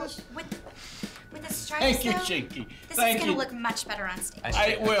to wear this? With the stripes, Thank you, though? Jinky. This Thank is gonna you. look much better on stage.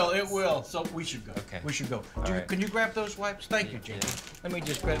 It will. So we should go. Okay. We should go. All right. Can you grab those wipes? Thank you, Jinky. Let me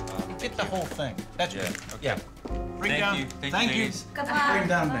just grab. Get the whole thing. That's good. Okay. Yeah. Bring Thank down. you. Thank you, Thank you. ladies. Good luck. Bring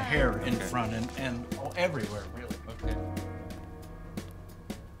down the hair in front and everywhere, really. Okay.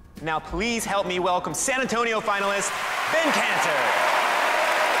 Now please help me welcome San Antonio finalist, Ben Cantor.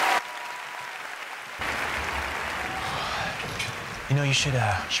 You should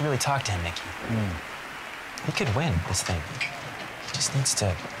really talk to him, Mickey. He could win this thing. He just needs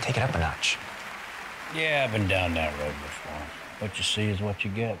to take it up a notch. Yeah, I've been down that road before. What you see is what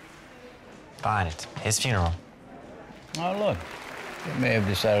you get. Fine, it's his funeral. Oh, look. He may have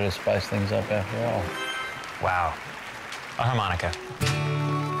decided to spice things up after all. Wow. A harmonica.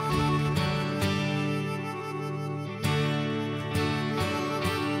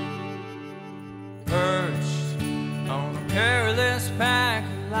 Perched on a perilous pack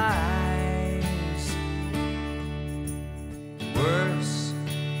of lies. Worse,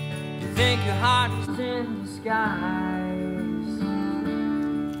 you think your heart is in disguise.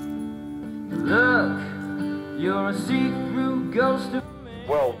 Look, you're a see-through ghost of...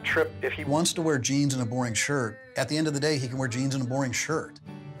 Well, Trip, if he wants to wear jeans and a boring shirt, at the end of the day, he can wear jeans and a boring shirt.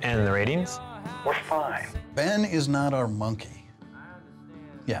 And the ratings? We're fine. Ben is not our monkey.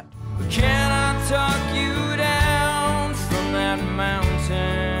 Yet. Can I talk you down from that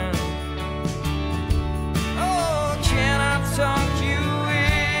mountain? Oh, can I talk you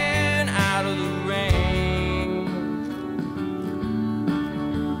in out of the rain?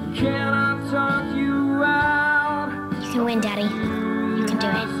 Can I talk you out? You can win, Daddy. You can do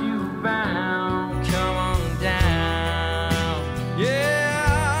it. Come on down.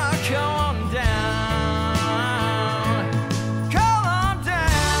 Yeah, come on down. Come on down.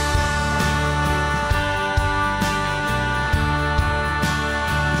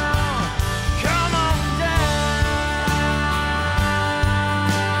 Come on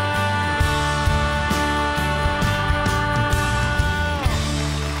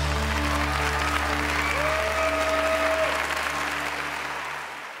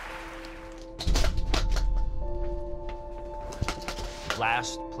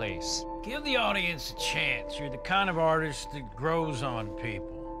Last place. Give the audience a chance. You're the kind of artist that grows on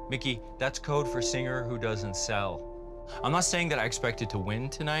people. Mickey, that's code for singer who doesn't sell. I'm not saying that I expected to win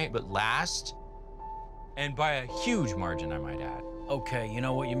tonight, but last, and by a huge margin, I might add. Okay, you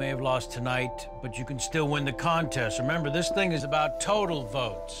know what? You may have lost tonight, but you can still win the contest. Remember, this thing is about total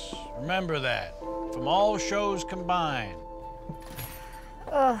votes. Remember that. From all shows combined.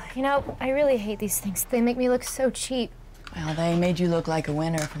 Oh, I really hate these things. They make me look so cheap. Well, they made you look like a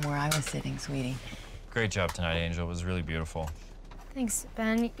winner from where I was sitting, sweetie. Great job tonight, Angel. It was really beautiful. Thanks,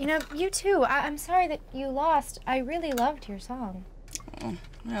 Ben. You too. I'm sorry that you lost. I really loved your song. Oh,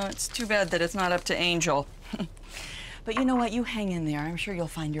 well, it's too bad that it's not up to Angel. But you know what? You hang in there. I'm sure you'll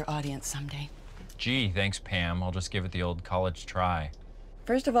find your audience someday. Gee, thanks, Pam. I'll just give it the old college try.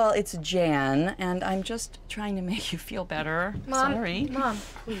 First of all, it's Jan, and I'm just trying to make you feel better. Mom, Sorry. Mom,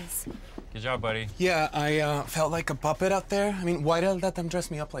 please. Good job, buddy. Yeah, I felt like a puppet out there. I mean, why did I let them dress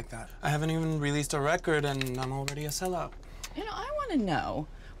me up like that? I haven't even released a record, and I'm already a sellout. You know, I want to know,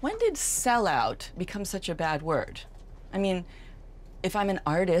 when did sellout become such a bad word? I mean, if I'm an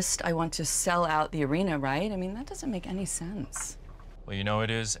artist, I want to sell out the arena, right? I mean, that doesn't make any sense. Well, you know,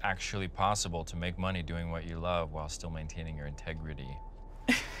 it is actually possible to make money doing what you love while still maintaining your integrity.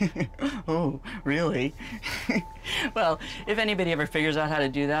 Oh, really? Well, if anybody ever figures out how to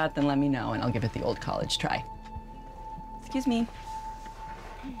do that, then let me know and I'll give it the old college try. Excuse me.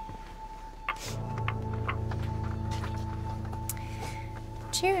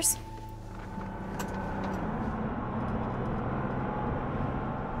 Cheers.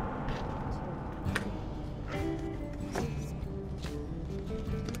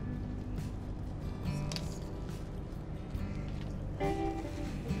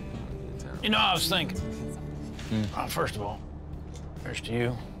 You know, I was thinking. First of all, here's to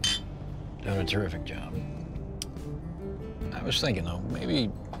you. Doing a terrific job. I was thinking, though, maybe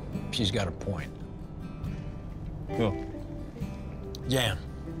she's got a point. Who? Jan.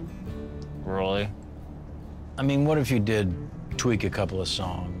 Really? I mean, what if you did tweak a couple of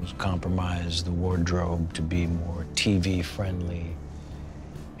songs, compromise the wardrobe to be more TV-friendly?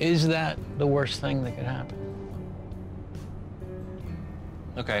 Is that the worst thing that could happen?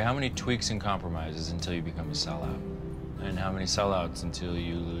 Okay, how many tweaks and compromises until you become a sellout? And how many sellouts until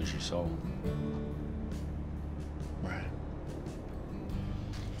you lose your soul? Right.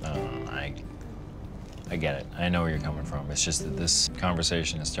 I get it. I know where you're coming from. It's just that this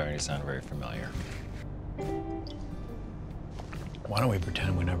conversation is starting to sound very familiar. Why don't we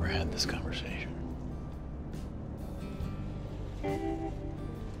pretend we never had this conversation?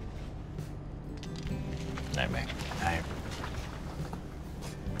 Night, Meg. Night.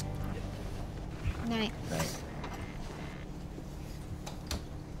 Night. Night.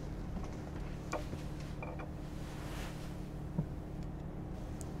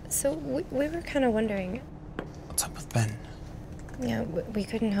 So we were kind of wondering. What's up with Ben? Yeah, we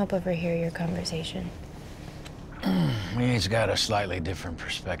couldn't help overhear your conversation. He's got a slightly different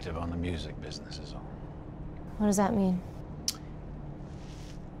perspective on the music business is all. What does that mean?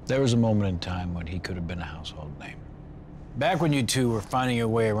 There was a moment in time when he could have been a household name. Back when you two were finding your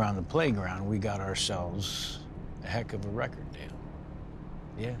way around the playground, we got ourselves a heck of a record deal.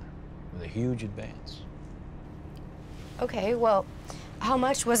 Yeah, with a huge advance. Okay, well, how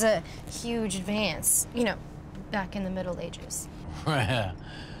much was a huge advance? You know, back in the Middle Ages. Well,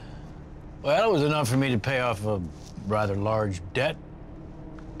 it was enough for me to pay off a rather large debt,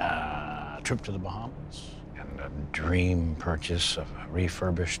 a trip to the Bahamas, and a dream purchase of a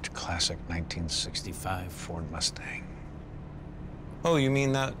refurbished classic 1965 Ford Mustang. Oh, you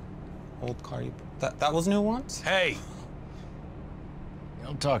mean that old car you... That was new once? Hey! You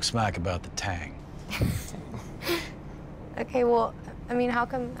don't talk smack about the Tang. Okay, well, I mean, how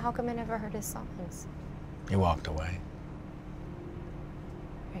come I never heard his songs? He walked away.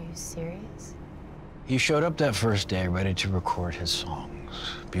 Are you serious? He showed up that first day ready to record his songs,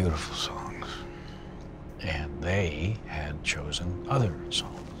 beautiful songs. And they had chosen other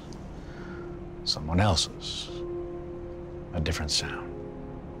songs. Someone else's. A different sound.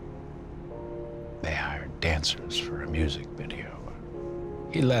 They hired dancers for a music video.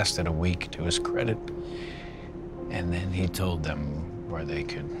 He lasted a week to his credit, and then he told them where they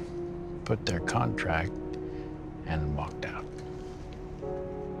could put their contract and walked out.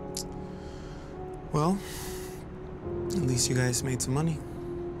 Well, at least you guys made some money.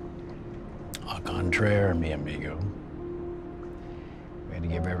 Au contraire, mi amigo. We had to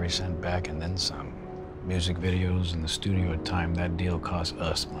give every cent back and then some. Music videos in the studio at time, that deal cost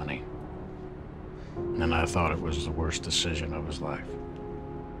us money. And I thought it was the worst decision of his life.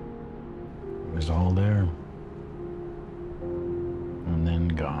 It was all there. And then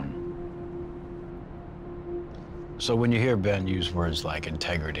gone. So when you hear Ben use words like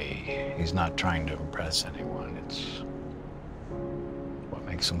integrity, he's not trying to impress anyone. It's what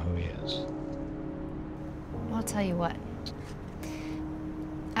makes him who he is. I'll tell you what.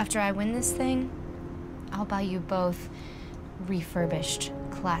 After I win this thing, I'll buy you both refurbished,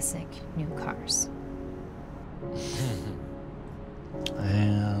 classic new cars.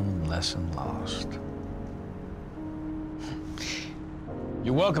 And lesson lost.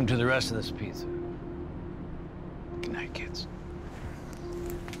 You're welcome to the rest of this pizza. Good night, kids.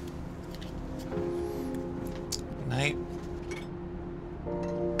 Good night.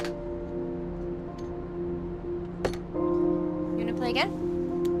 You gonna play again?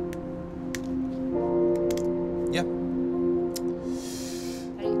 Yep.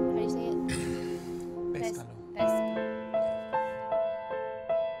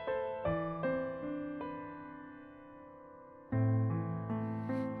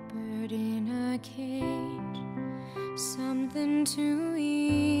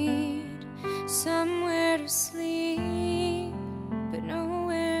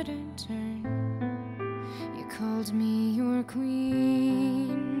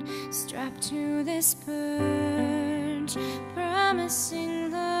 whispered, promising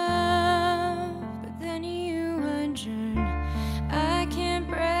love, but then you adjourned. I can't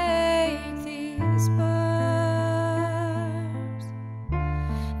break these bars.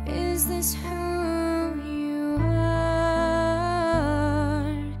 Is this who you are?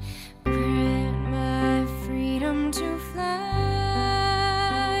 Grant my freedom to fly.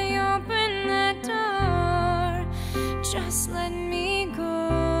 Open that door. Just let me go.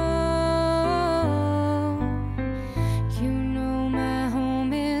 You know my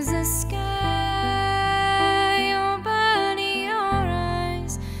home is the sky. Your body, your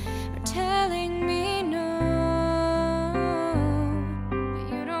eyes are telling me no. But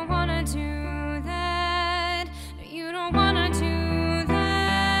you don't wanna do that. No, you don't wanna do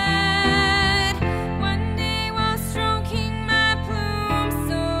that. One day while stroking my plume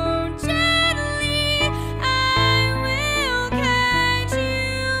so gently, I will catch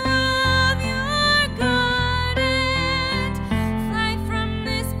you off your guard and fly from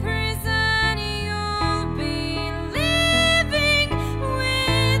this prison. You'll be living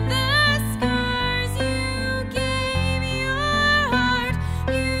with the scars you gave your heart.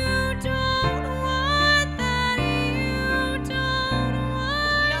 You don't want that. You don't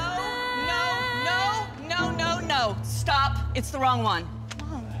want No. Stop. It's the wrong one.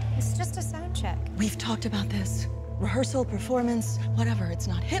 Mom, it's just a sound check. We've talked about this. Rehearsal, performance, whatever. It's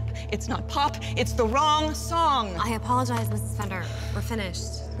not hip, it's not pop, it's the wrong song. I apologize, Mrs. Fender. We're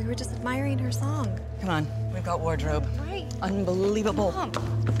finished. We were just admiring her song. Come on, we've got wardrobe. Right. Unbelievable. Mom.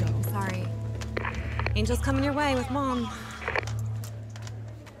 I'm sorry. Angel's coming your way with Mom.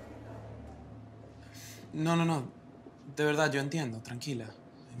 No. De verdad, yo entiendo. Tranquila.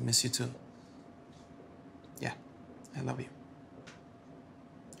 I miss you too. Yeah, I love you.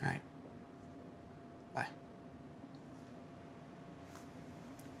 All right. Bye.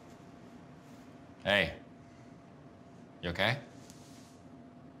 Hey. You okay?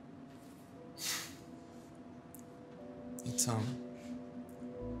 It's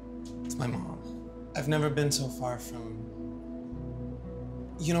my mom. I've never been so far from...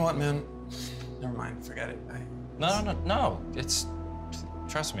 You know what, man? Never mind, forget it. No. It's...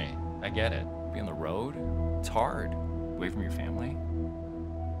 Trust me, I get it. Being on the road, it's hard. Away from your family.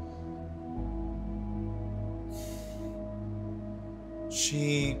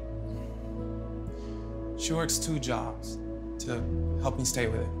 She works 2 jobs to help me stay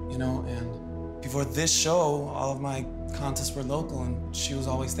with it, you know? And before this show, all of my contests were local and she was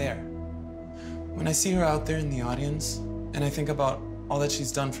always there. When I see her out there in the audience and I think about all that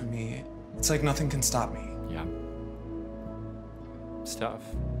she's done for me, it's like nothing can stop me. Yeah. It's tough,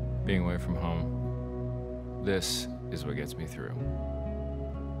 being away from home. This is what gets me through.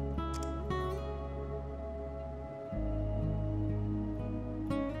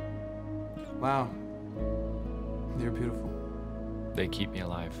 Wow. They're beautiful. They keep me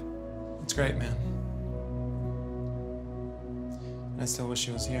alive. It's great, man. I still wish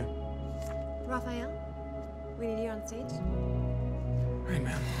she was here. Raphael, we need you on stage. All right,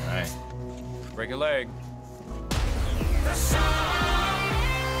 man. All right. Break a leg.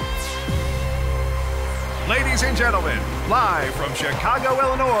 Ladies and gentlemen, live from Chicago,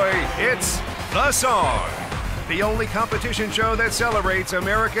 Illinois, it's The Song, the only competition show that celebrates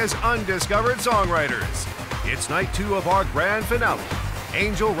America's undiscovered songwriters. It's night 2 of our grand finale.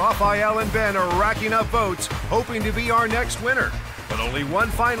 Angel, Raphael, and Ben are racking up votes, hoping to be our next winner. But only one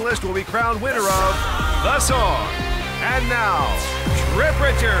finalist will be crowned winner of The Song. And now, Trip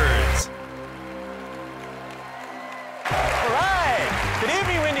Richards. All right. Good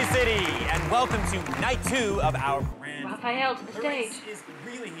evening, Windy City, and welcome to night 2 of our grand. Raphael to the stage. Race is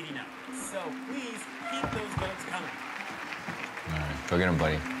really heating up, so please keep those votes coming. All right, go get him,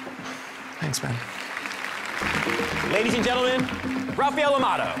 buddy. Thanks, man. Ladies and gentlemen, Raphael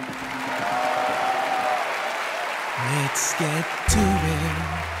Amato. Let's get to it.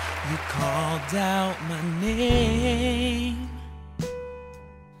 You called out my name.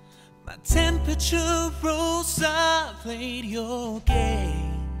 My temperature rose, I played your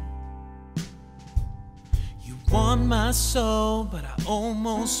game. You won my soul, but I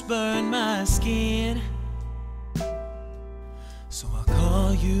almost burned my skin. So I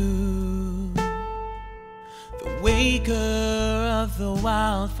call you the waker of the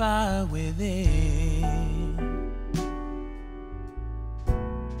wildfire within.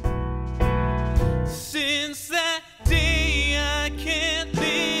 Since that day I can't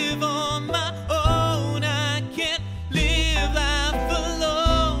live on my own. I can't live life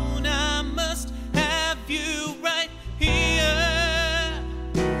alone. I must have you right here.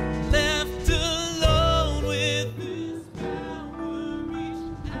 Left alone with this power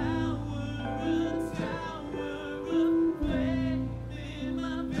each hour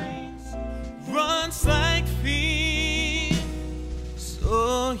once like fear.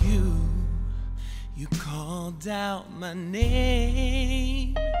 So you called out my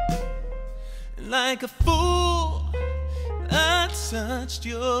name. And like a fool, I touched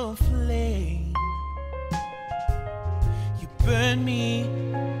your flame. You burned me,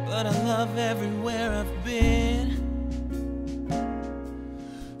 but I love everywhere I've been.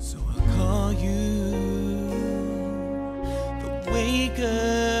 So I'll call you the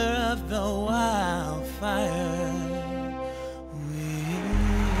waker of the wildfire.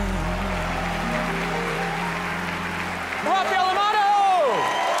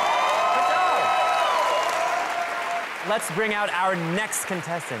 Let's bring out our next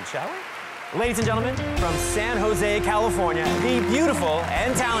contestant, shall we? Ladies and gentlemen, from San Jose, California, the beautiful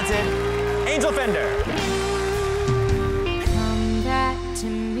and talented Angel Fender. Come back to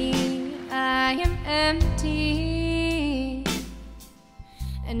me, I am empty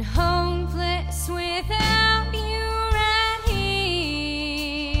and hopeless without you right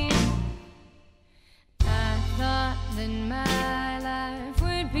here. I thought that my life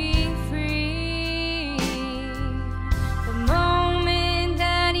would be free the moment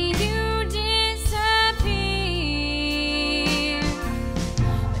that you disappear.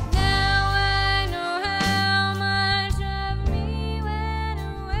 But now I know how much of me went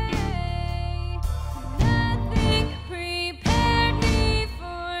away. Nothing prepared me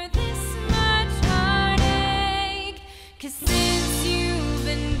for this much heartache. 'Cause since you've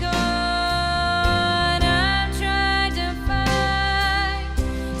been gone, I've tried to find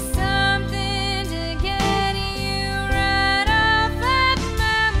something to get you right off of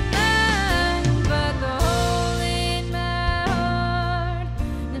my mind. But the hole in my heart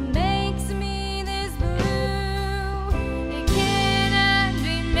that makes me this blue, it cannot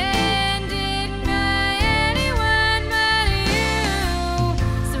be mended by anyone but you.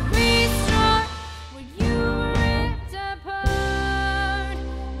 So restore what you ripped apart,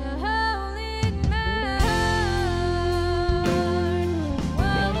 the hole in my heart.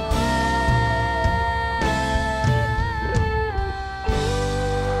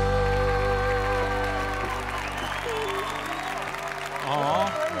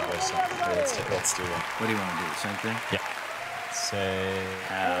 Let's do it. What do you want to do? Same thing? Yeah. Say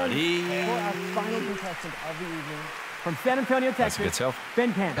howdy. For our final contestant of the evening, from San Antonio, Texas, That's a good self.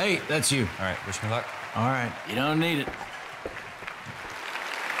 Ben Cantor. Hey, that's you. All right, wish me luck. All right, you don't need it.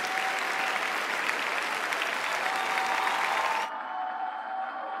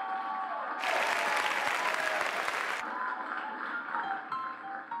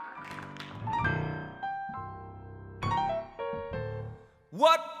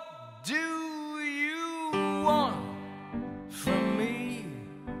 What do you want from me?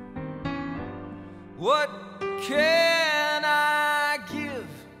 What can I give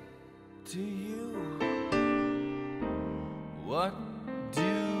to you? What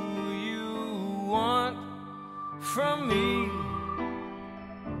do you want from me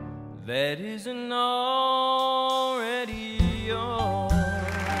that isn't already yours?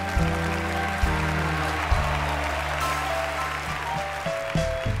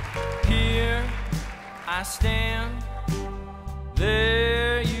 Here I stand,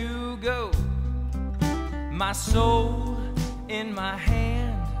 there you go, my soul in my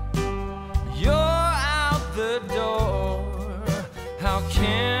hand, you're out the door. How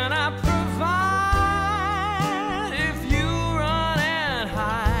can I provide if you run and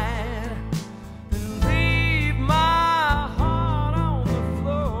hide and leave my heart on the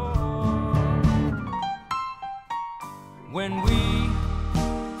floor? When we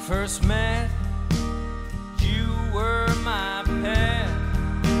first met, you were my pet.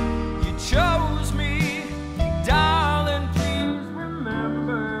 You chose me, darling, please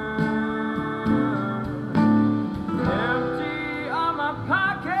remember. Empty are my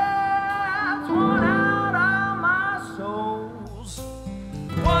pockets, worn out are my souls.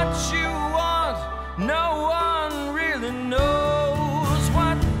 What you want, no one really knows.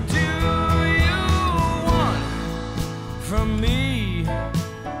 What do you want from me?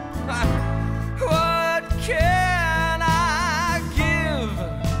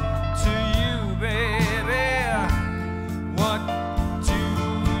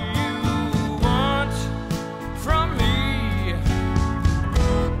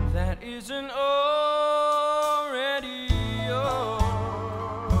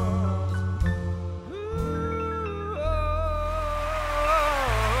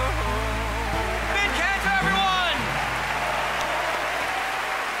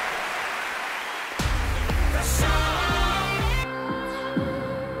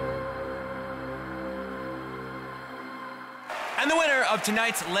 winner of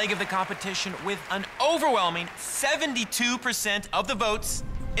tonight's leg of the competition with an overwhelming 72% of the votes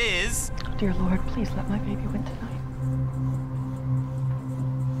is... Dear Lord, please let my baby win tonight.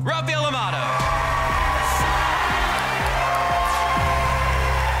 Rafael Amato.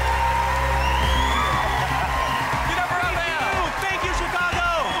 Give it up for Rafael. Thank you,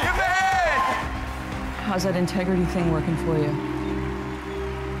 Chicago. You're bad. How's that integrity thing working for you?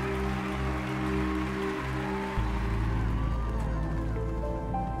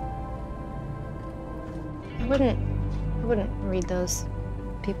 I wouldn't read those.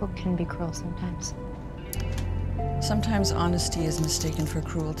 People can be cruel sometimes. Sometimes honesty is mistaken for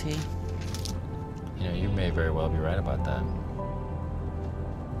cruelty. You know, you may very well be right about that.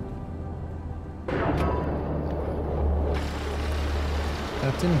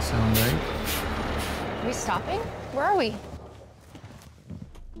 That didn't sound right. Are we stopping? Where are we?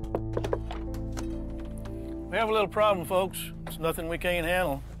 We have a little problem, folks. It's nothing we can't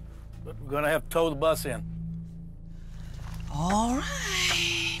handle, but we're gonna have to tow the bus in. All right.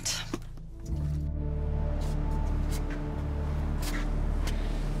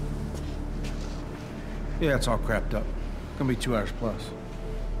 Yeah, it's all crapped up. Gonna be 2 hours plus.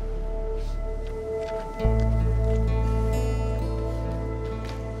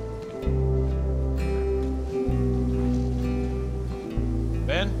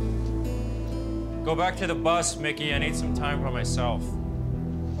 Ben? Go back to the bus, Mickey. I need some time for myself.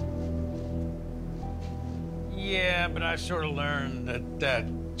 Yeah, but I sort of learned that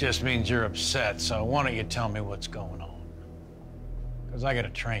just means you're upset, so why don't you tell me what's going on? Because I got a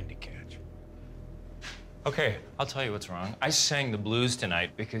train to catch. Okay, I'll tell you what's wrong. I sang the blues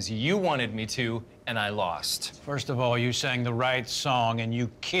tonight because you wanted me to, and I lost. First of all, you sang the right song and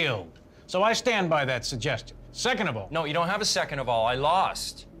you killed. So I stand by that suggestion. Second of all... No, you don't have a second of all. I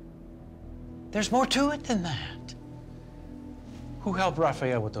lost. There's more to it than that. Who helped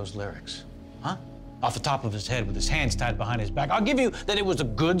Raphael with those lyrics? Huh? Off the top of his head with his hands tied behind his back. I'll give you that it was a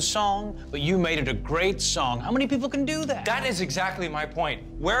good song, but you made it a great song. How many people can do that? That is exactly my point.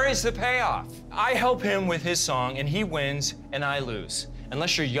 Where is the payoff? I help him with his song, and he wins, and I lose.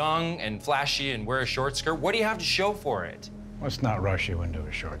 Unless you're young and flashy and wear a short skirt, what do you have to show for it? Let's not rush you into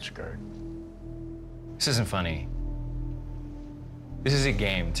a short skirt. This isn't funny. This is a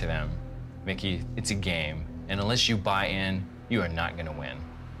game to them. Mickey, it's a game. And unless you buy in, you are not gonna win.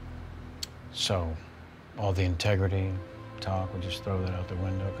 So, all the integrity talk, we just throw that out the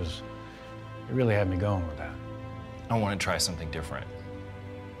window? Because you really had me going with that. I want to try something different.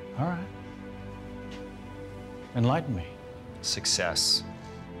 All right. Enlighten me. Success.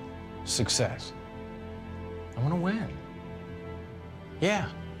 Success. I want to win. Yeah,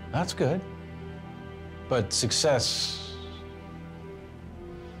 that's good. But success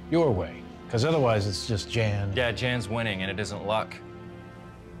your way, because otherwise it's just Jan. Yeah, Jan's winning, and it isn't luck.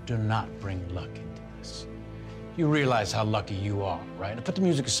 Do not bring luck into this. You realize how lucky you are, right? Now put the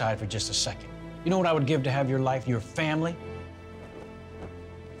music aside for just a second. You know what I would give to have your life, your family?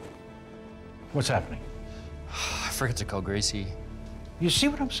 What's happening? I forgot to call Gracie. You see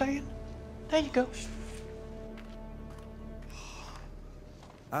what I'm saying? There you go.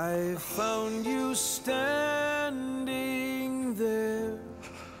 I found you standing there,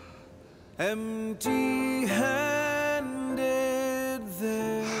 empty-handed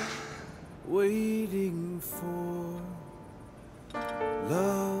there, waiting for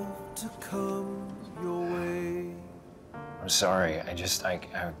love to come your way. I'm sorry. I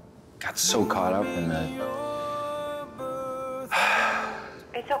got so caught up in the...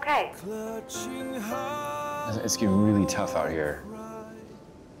 It's okay. It's getting really tough out here.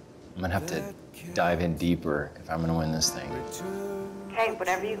 I'm gonna have to dive in deeper if I'm gonna win this thing. Okay,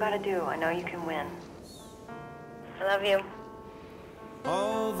 whatever you gotta do, I know you can win. I love you.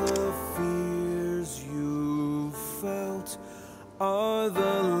 All the fears you felt are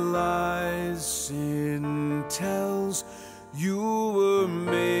the lies sin tells. You were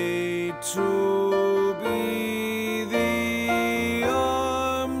made to be the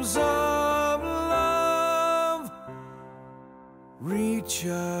arms of love. Reach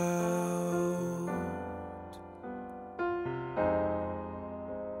out.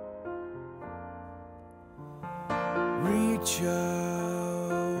 Reach out.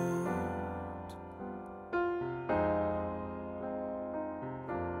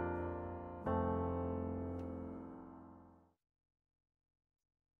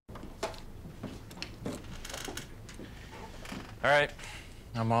 All right,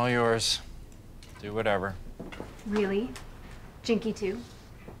 I'm all yours. Do whatever. Really? Jinky too?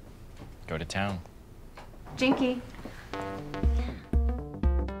 Go to town. Jinky.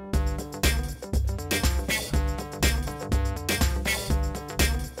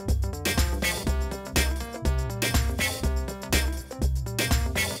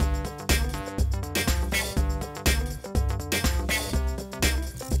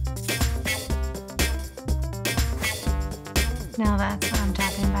 I'm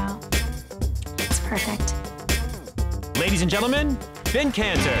talking about. It's perfect. Ladies and gentlemen, Ben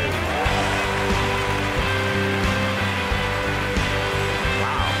Cantor.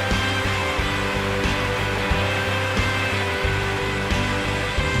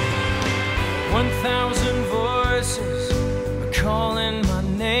 1,000 voices are calling my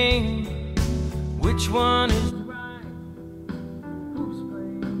name. Which one is right?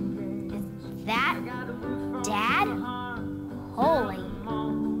 Is that Dad? Holy.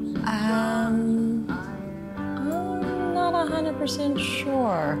 I'm not 100%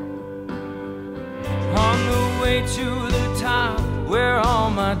 sure. On the way to the top, where all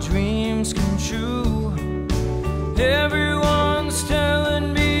my dreams come true. Everyone's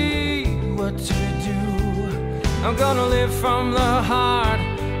telling me what to do. I'm gonna live from the heart.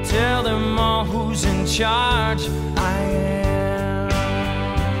 Tell them all who's in charge. I am.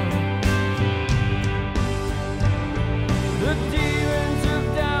 The demons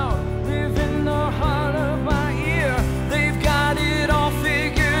of doubt live in the heart of my ear. They've got it all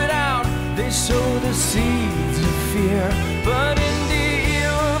figured out. They sow the seeds of fear. But in the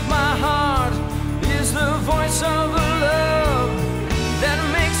ear of my heart is the voice of a love that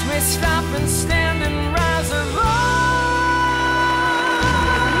makes me stop and stand and rise above.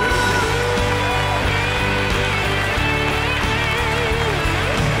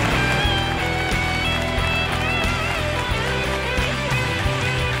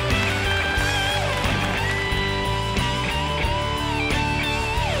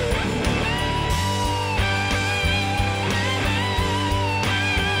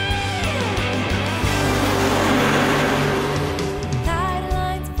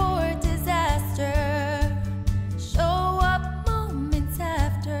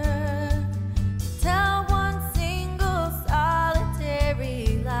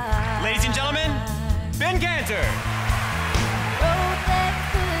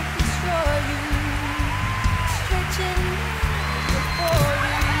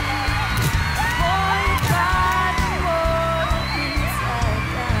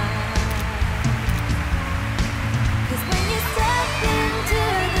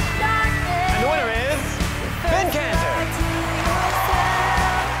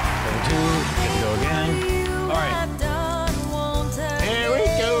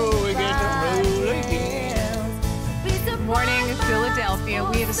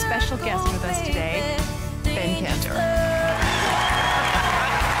 We have a special guest with us today, Ben Cantor.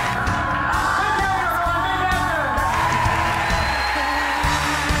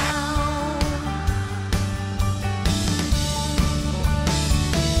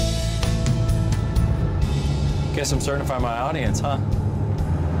 Guess I'm starting to find my audience, huh?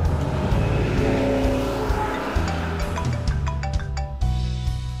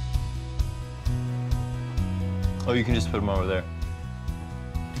 Oh, you can just put them over there.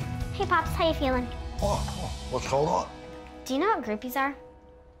 Hey, Pops, how you feeling? Oh, what's going on? Do you know what groupies are?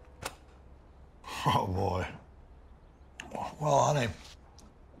 Oh, boy. Well, honey,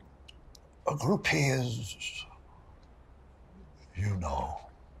 a groupie is, you know.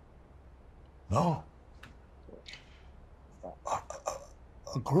 No?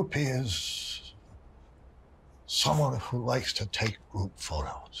 A groupie is someone who likes to take group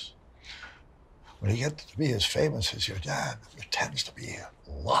photos. When you get to be as famous as your dad, there tends to be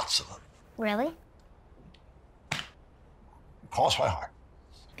lots of them. Really? Cross my heart.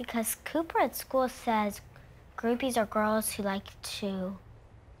 Because Cooper at school says groupies are girls who like to,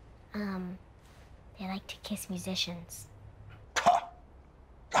 they like to kiss musicians.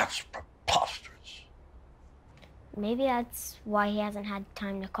 That's preposterous. Maybe that's why he hasn't had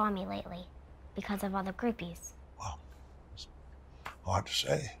time to call me lately, because of all the groupies. Well, it's hard to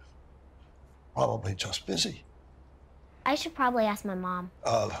say. Probably just busy. I should probably ask my mom.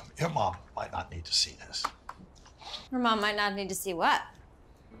 Your mom might not need to see this. Her mom might not need to see what?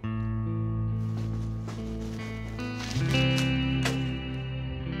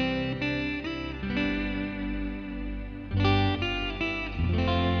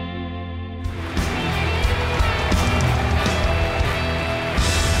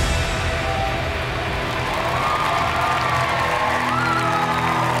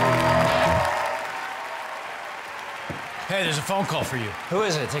 Hey, there's a phone call for you. Who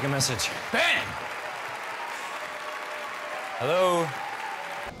is it? Take a message. Ben! Hello?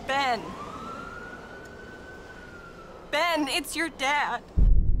 Ben. Ben, it's your dad.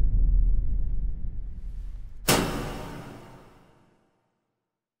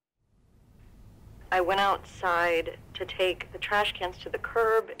 I went outside to take the trash cans to the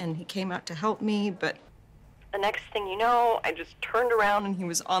curb, and he came out to help me, but the next thing you know, I just turned around and he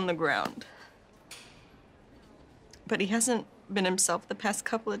was on the ground. But he hasn't been himself the past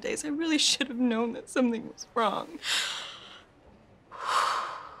couple of days. I really should have known that something was wrong.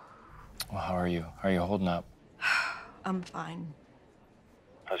 Well, how are you? How are you holding up? I'm fine.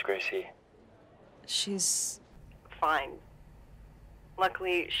 How's Gracie? She's fine.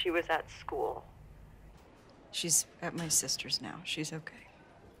 Luckily, she was at school. She's at my sister's now. She's okay.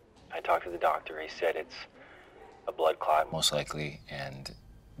 I talked to the doctor. He said it's a blood clot, most likely, and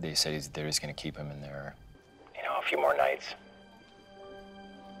they said they're just going to keep him in there, you know, a few more nights.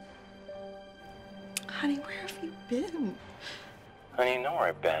 Honey, where have you been? Honey, you know where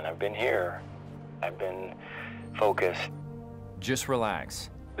I've been. I've been here. I've been focused. Just relax.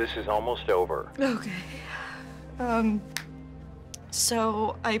 This is almost over. Okay.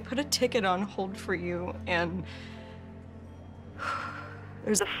 So I put a ticket on hold for you, and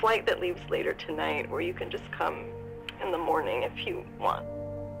There's a flight that leaves later tonight where you can just come in the morning if you want.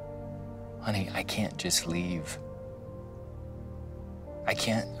 Honey, I can't just leave. I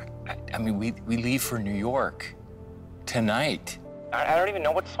can't. I mean, we leave for New York tonight. I don't even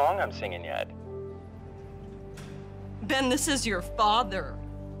know what song I'm singing yet. Ben, this is your father.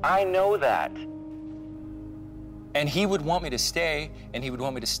 I know that. And he would want me to stay, and he would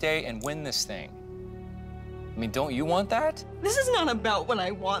want me to stay and win this thing. I mean, don't you want that? This is not about what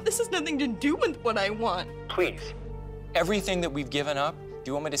I want. This has nothing to do with what I want. Please. Everything that we've given up, do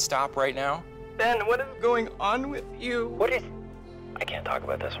you want me to stop right now? Ben, what is going on with you? What is... I can't talk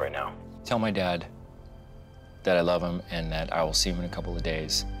about this right now. Tell my dad that I love him and that I will see him in a couple of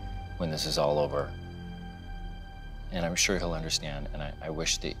days when this is all over. And I'm sure he'll understand, and I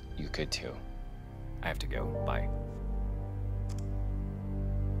wish that you could too. I have to go. Bye.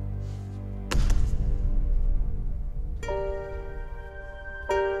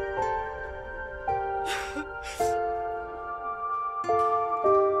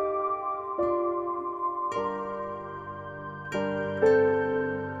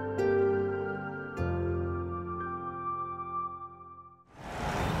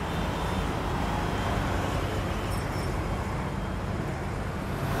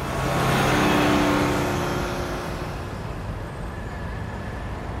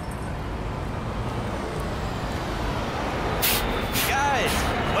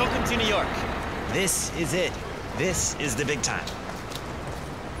 To New York. This is it. This is the big time.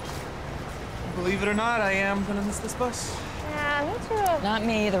 Believe it or not, I am gonna miss this bus. Yeah, me too. Not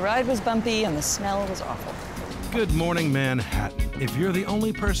me. The ride was bumpy and the smell was awful. Good morning, Manhattan. If you're the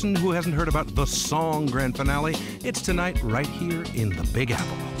only person who hasn't heard about the Song Grand Finale, it's tonight right here in the Big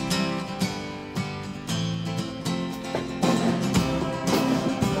Apple.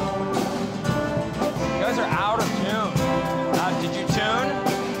 You guys are out of tune. Did you tune?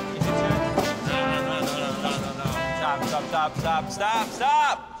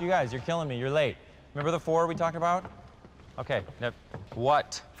 Stop! You guys, you're killing me. You're late. Remember the 4 we talked about? Okay. Now,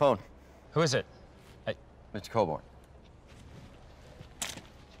 what? Phone. Who is it? Mr. Colborne.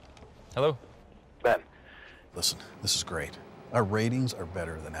 Hello? Ben. Listen, this is great. Our ratings are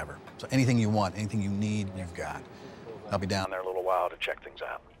better than ever. So anything you want, anything you need, you've got. I'll be down there a little while to check things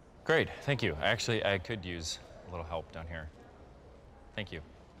out. Great. Thank you. Actually, I could use a little help down here. Thank you.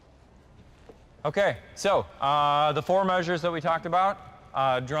 Okay, so the 4 measures that we talked about,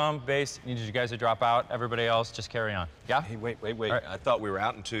 drum, bass, needed you guys to drop out. Everybody else, just carry on. Yeah? Hey, wait. Right. I thought we were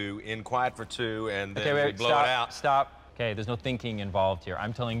out in 2, in quiet for 2, and then we blow stop, it out. Stop. Okay, there's no thinking involved here.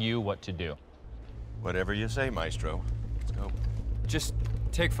 I'm telling you what to do. Whatever you say, Maestro. Let's go. Just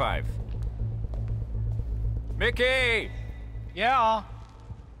take 5. Mickey! Yeah?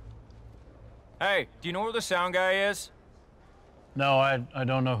 Hey, do you know where the sound guy is? No, I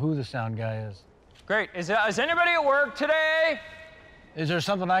don't know who the sound guy is. Great. Is anybody at work today? Is there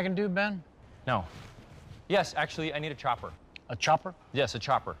something I can do, Ben? No. Yes, actually, I need a chopper. A chopper? Yes, a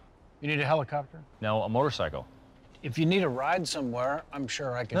chopper. You need a helicopter? No, a motorcycle. If you need a ride somewhere, I'm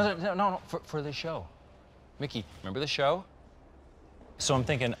sure I can... No, for the show. Mickey, remember the show? So I'm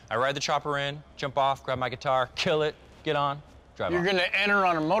thinking, I ride the chopper in, jump off, grab my guitar, kill it, get on, drive You're off. gonna enter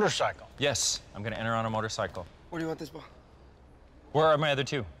on a motorcycle? Yes, I'm gonna enter on a motorcycle. Where do you want this ball? Where are my other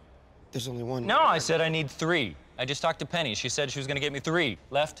 2? There's only 1. No, I said I need 3. I just talked to Penny. She said she was gonna get me 3.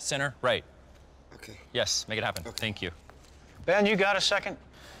 Left, center, right. Okay. Yes, make it happen. Okay. Thank you. Ben, you got a second?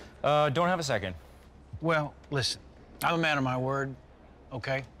 Don't have a second. Well, listen, I'm a man of my word,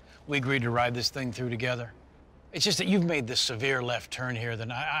 okay? We agreed to ride this thing through together. It's just that you've made this severe left turn here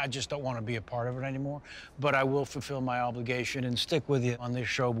that I just don't want to be a part of it anymore. But I will fulfill my obligation and stick with you on this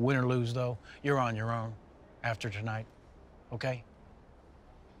show. Win or lose, though, you're on your own after tonight, okay?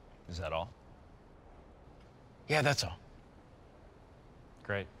 Is that all? Yeah, that's all.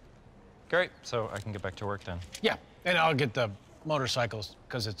 Great. Great. So I can get back to work then. Yeah, And I'll get the motorcycles,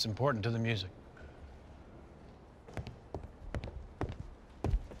 because it's important to the music.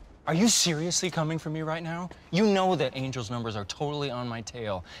 Are you seriously coming for me right now? You know that Angel's numbers are totally on my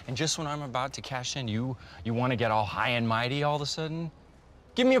tail. And just when I'm about to cash in, you want to get all high and mighty all of a sudden?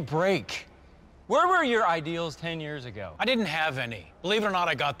 Give me a break. Where were your ideals 10 years ago? I didn't have any. Believe it or not,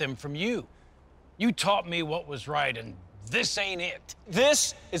 I got them from you. You taught me what was right, and this ain't it.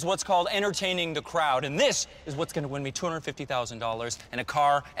 This is what's called entertaining the crowd, and this is what's gonna win me $250,000 and a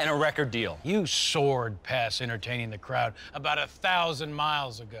car and a record deal. You soared past entertaining the crowd about 1,000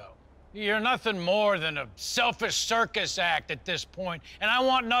 miles ago. You're nothing more than a selfish circus act at this point, and I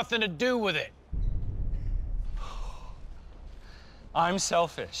want nothing to do with it. I'm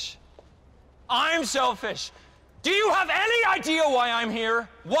selfish. I'm selfish. Do you have any idea why I'm here?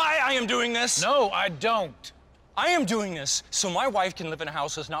 Why I am doing this? No, I don't. I am doing this so my wife can live in a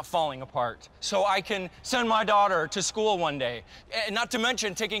house that's not falling apart. So I can send my daughter to school one day. And not to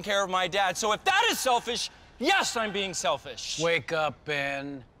mention taking care of my dad. So if that is selfish, yes, I'm being selfish. Wake up,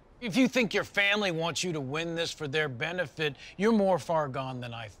 Ben. If you think your family wants you to win this for their benefit, you're more far gone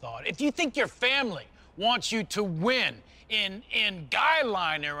than I thought. If you think your family wants you to win in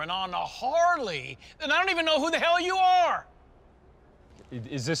Guyliner and on a Harley, then I don't even know who the hell you are.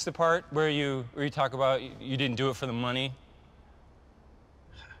 Is this the part where you talk about you didn't do it for the money?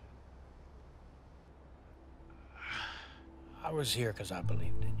 I was here because I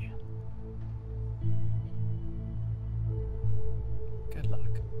believed in you. Good luck.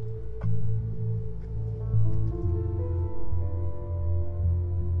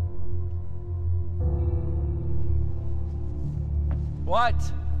 What?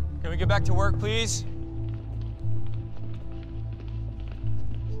 Can we get back to work, please?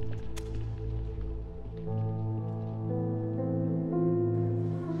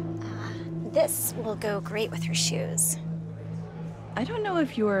 This will go great with her shoes. I don't know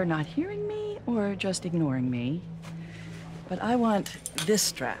if you're not hearing me or just ignoring me, but I want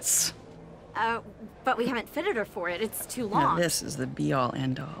this dress. But we haven't fitted her for it. It's too Now, long. this is the be-all,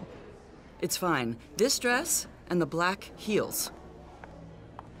 end-all. It's fine. This dress and the black heels.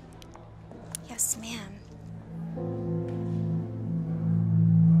 Yes, ma'am.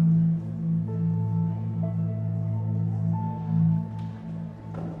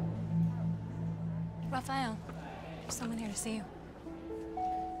 Raphael, there's someone here to see you.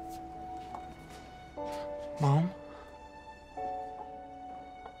 Mom?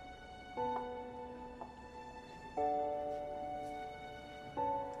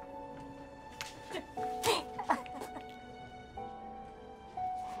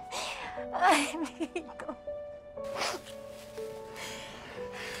 Ay, mijito.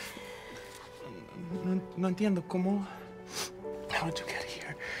 No entiendo cómo. How did you get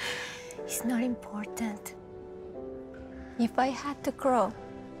here? It's not important. If I had to grow,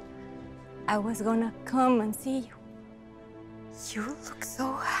 I was gonna come and see you. You look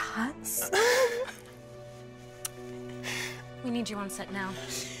so handsome. We need you on set now.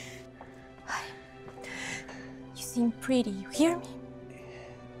 You seem pretty. You hear me?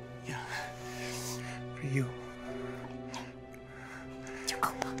 For you. Yo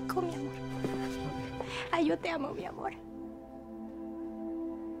conozco, mi amor. Ay, yo te amo, mi amor.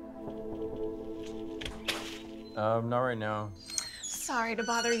 Not right now. Sorry to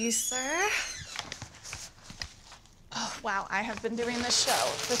bother you, sir. Oh, wow, I have been doing this show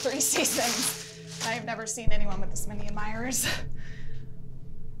for 3 seasons. I have never seen anyone with this many admirers.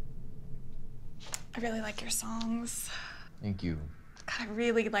 I really like your songs. Thank you. God, I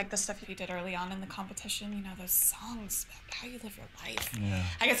really like the stuff you did early on in the competition. You know, those songs about how you live your life. Yeah.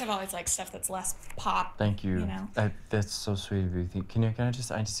 I guess I've always liked stuff that's less pop. Thank you. You know? That's so sweet of you. Can I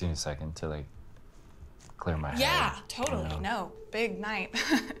just need a second to like clear my head. Yeah, totally. No, big night.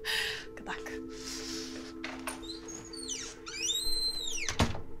 Good luck.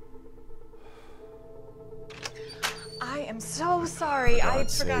 I am so sorry. I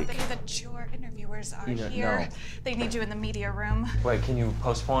forgot that your interviewers are here. No. They need you in the media room. Wait, can you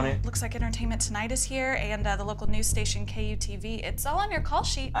postpone it? Looks like Entertainment Tonight is here, and the local news station KUTV. It's all on your call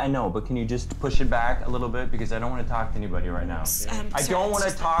sheet. I know, but can you just push it back a little bit? Because I don't want to talk to anybody right now. I sorry, don't want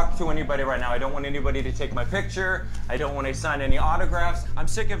to talk to anybody right now. I don't want anybody to take my picture. I don't want to sign any autographs. I'm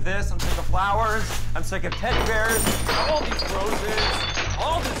sick of this. I'm sick of flowers. I'm sick of teddy bears. All these roses.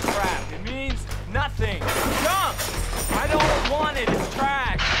 All this crap. It means nothing. Jump! I don't want it. It's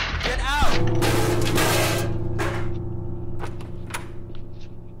trash. Get out.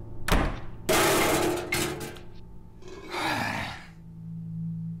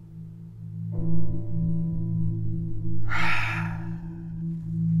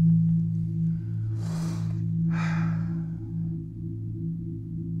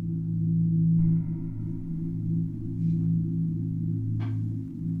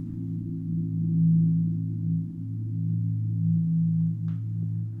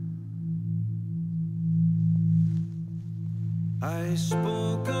 I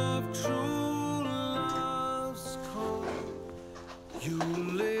spoke of true love's call. You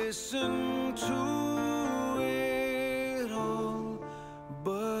listen to it all,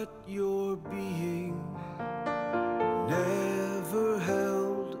 but your being never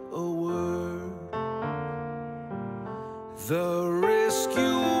held a word. The risk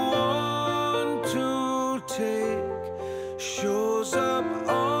you want to take shows up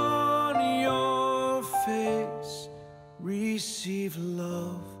on your face. Receive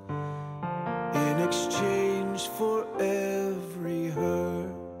love in exchange for every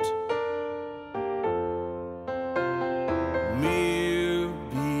hurt. Mere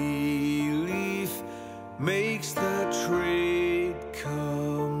belief makes the trade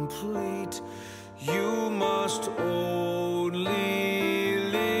complete. You must only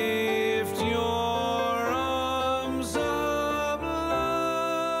lift your arms of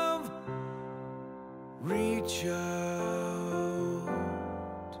love. Reach out.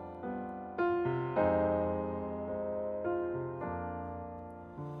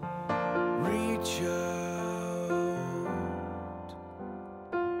 Reach out.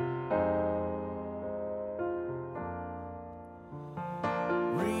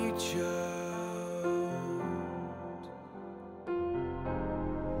 Reach out.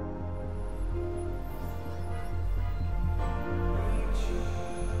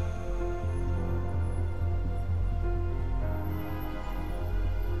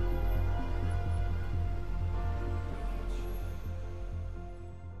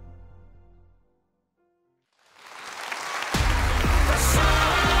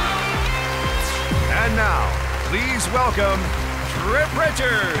 And now, please welcome Trip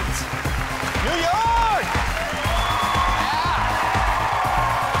Richards. New York!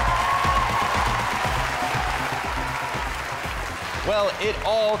 Well, it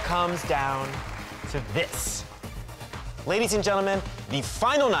all comes down to this. Ladies and gentlemen, the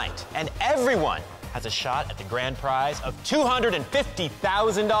final night, and everyone has a shot at the grand prize of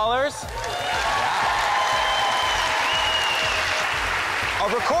 $250,000. A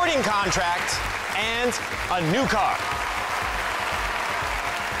recording contract, and a new car.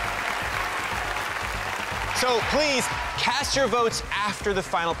 So please cast your votes after the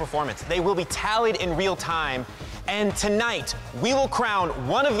final performance. They will be tallied in real time. And tonight, we will crown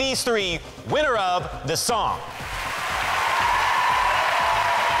one of these three winner of the song.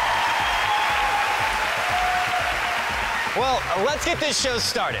 Well, let's get this show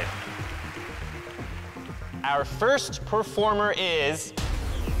started. Our first performer is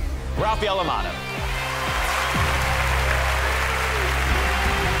Rafael Amato.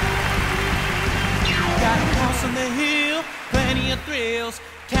 Got a house on the hill, plenty of thrills,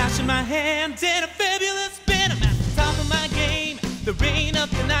 cash in my hand, and a fabulous spin. I'm at the top of my game, there ain't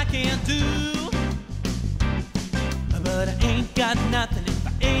nothing I can't do. But I ain't got nothing if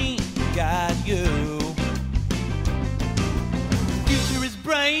I ain't got you. The future is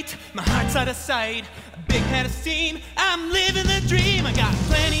bright, my heart's out of sight. Big head of steam, I'm living the dream. I got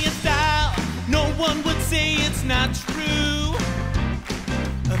plenty of style, no one would say it's not true.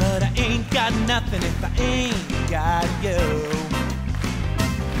 But I ain't got nothing if I ain't got you.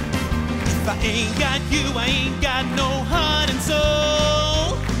 If I ain't got you, I ain't got no heart and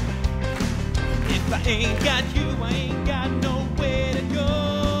soul. If I ain't got you, I ain't got nowhere to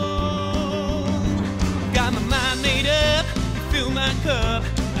go. Got my mind made up, fill my cup.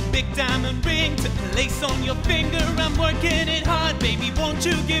 Big diamond ring to place on your finger. I'm working it hard, baby, won't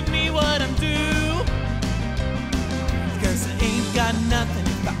you give me what I'm due? Cause I ain't got nothing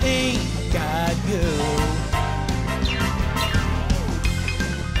if I ain't got you.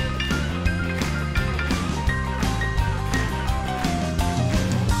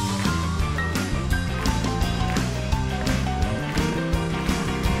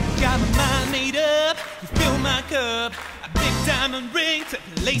 Got my mind made up, you fill my cup. Diamond ring to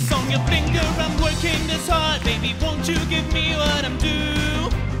lace on your finger. I'm working this hard, baby, won't you give me what I'm due?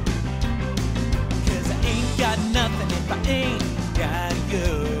 Cause I ain't got nothing if I ain't got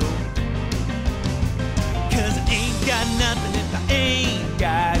you. Cause I ain't got nothing if I ain't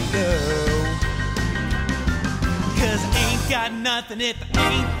got you. Cause I ain't got nothing if I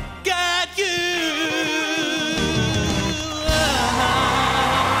ain't got you.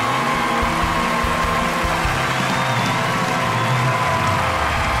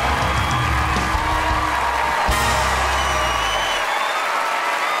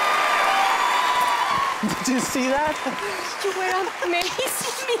 Did you see that? You were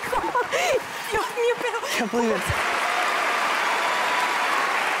amazing, mijo. Dios mío, pero... Can't believe it.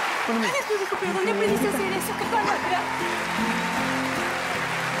 ¿Pero dónde aprendiste a hacer eso? ¡Qué barbaridad!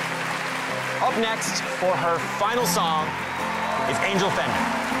 Up next for her final song is Angel Fender.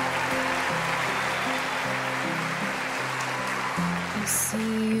 I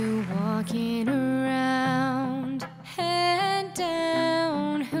see you walking around, head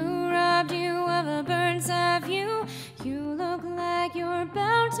down. Who robbed you of a bird's eye view? You look like you're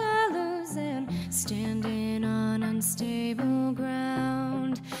about to lose it, standing on unstable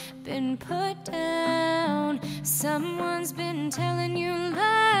ground. Been put down, someone's been telling you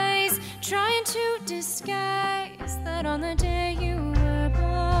lies, trying to disguise that on the day you were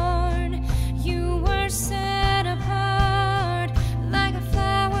born, you were set apart like a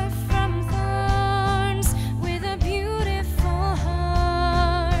flower from thorns with a beautiful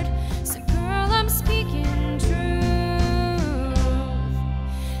heart. So girl, I'm speaking truth.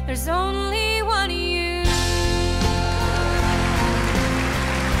 There's only one of you.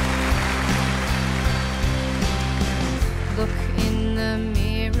 Look in the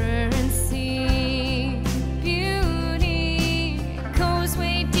mirror and see beauty goes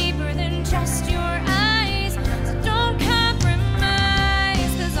way deeper than just your eyes. So don't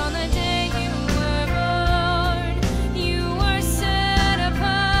compromise, 'cause on the day you were born, you were set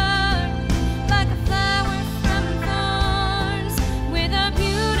apart like a flower from thorns with a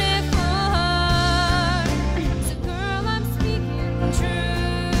beautiful heart. So girl, I'm speaking truth.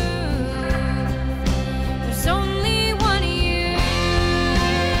 There's only one of you.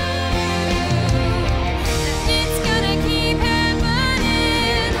 It's gonna keep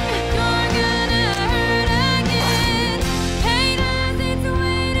happening. You're gonna hurt again. Pain has its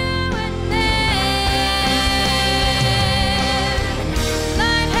way to an end.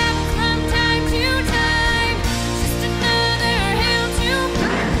 Life happens from time to time. Just another hill to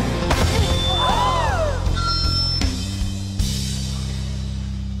climb.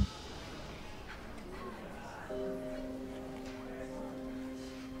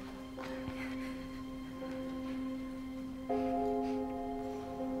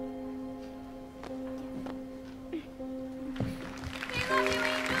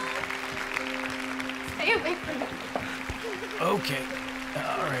 Stay away from me. Okay.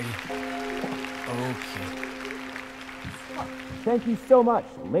 Alrighty. Okay. Thank you so much,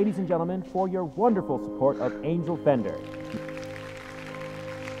 ladies and gentlemen, for your wonderful support of Angel Fender.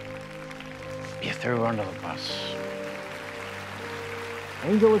 You threw her under the bus.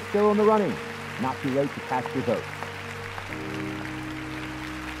 Angel is still in the running. Not too late to cast your vote.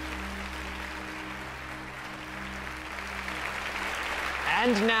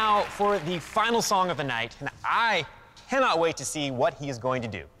 And now for the final song of the night, and I cannot wait to see what he is going to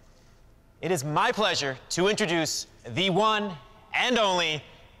do. It is my pleasure to introduce the one and only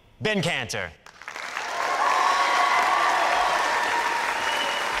Ben Cantor.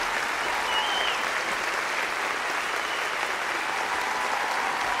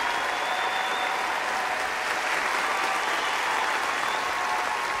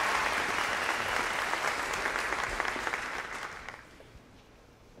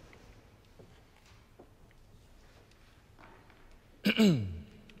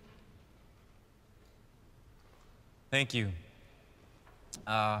 Thank you.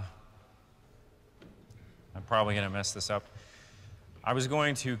 I'm probably gonna mess this up. I was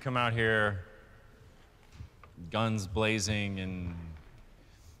going to come out here, guns blazing and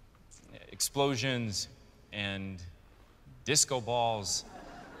explosions and disco balls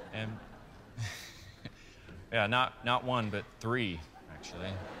and yeah, not one, but three,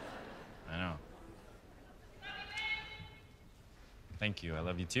 actually. I know. Thank you, I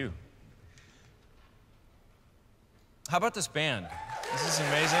love you too. How about this band? This is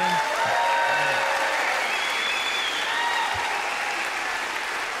amazing.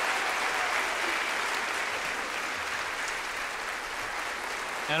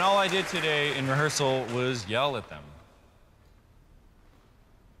 And all I did today in rehearsal was yell at them.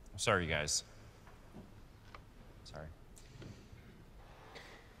 I'm sorry, guys. Sorry.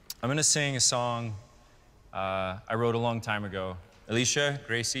 I'm gonna sing a song I wrote a long time ago. Alicia,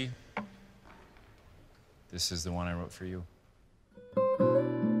 Gracie, this is the one I wrote for you.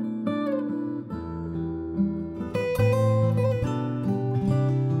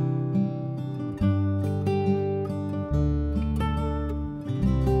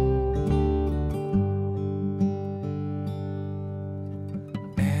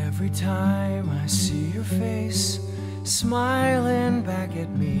 Every time I see your face smiling back at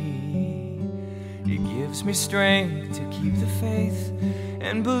me, it gives me strength to keep the faith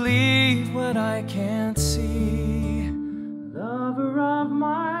and believe what I can't see. Lover of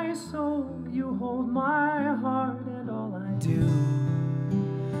my soul, you hold my heart and all I do.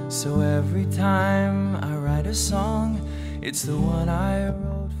 So every time I write a song, it's the one I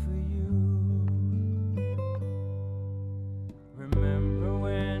wrote for you.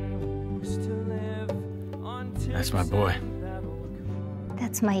 That's my boy.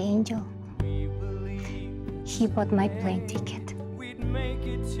 That's my angel. He bought my plane ticket.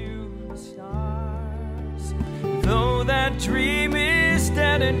 Though that dream is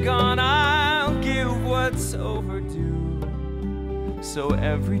dead and gone, I'll give what's overdue. So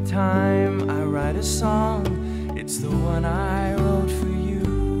every time I write a song, it's the one I wrote for you.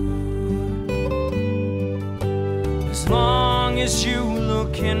 As long as you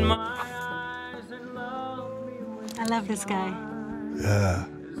look in my eyes and love me. I love this guy. Yeah,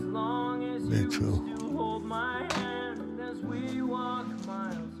 me too.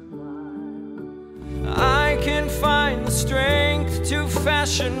 I can find the strength to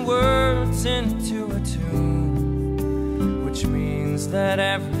fashion words into a tune, which means that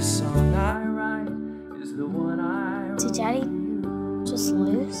every song I write is the one I wrote. Did Daddy just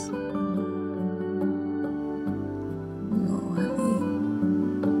lose? No,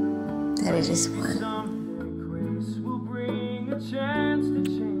 honey. Daddy just won. Grace will bring a chance to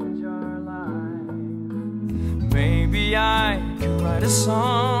change our life. Maybe I could write a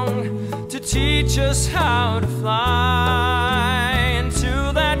song to teach us how to fly.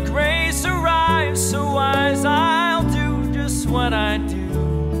 Until that grace arrives, so wise, I'll do just what I do.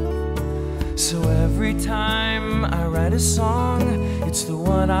 So every time I write a song, it's the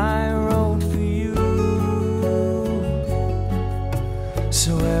one I wrote for you.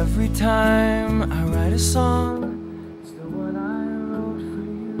 So every time I write a song, it's the one I wrote for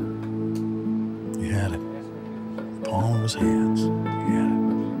you. He had it. Palm of his hands. He had it.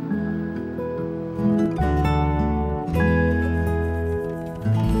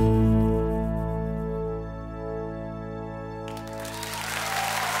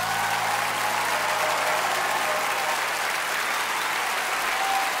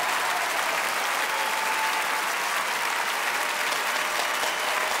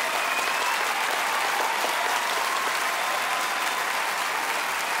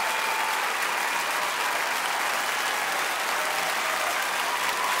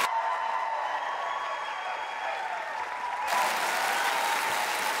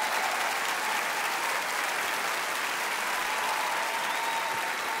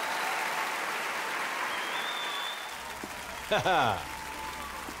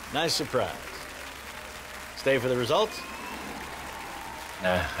 Nice surprise. Stay for the results?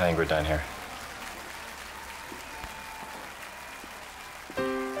 Nah, I think we're done here.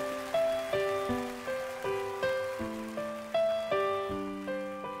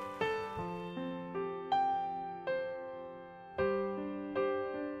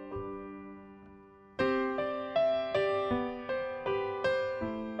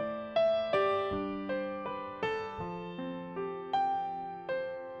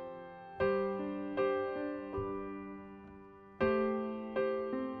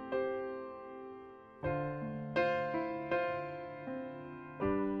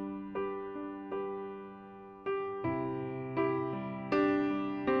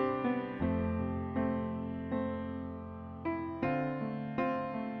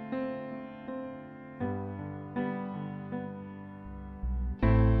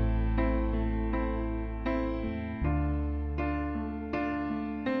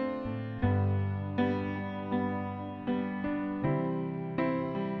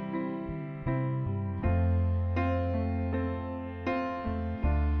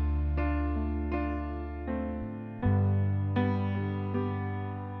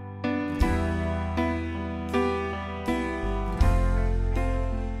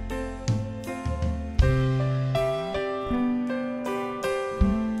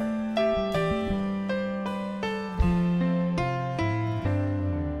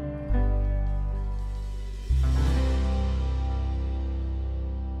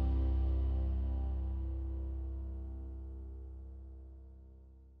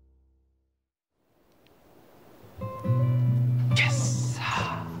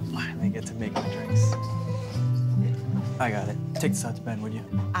 Get to make my drinks. I got it. Take this out to Ben, would you?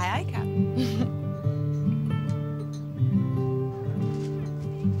 Aye, aye, Captain.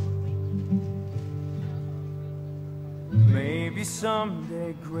 Maybe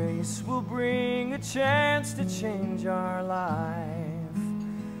someday grace will bring a chance to change our life.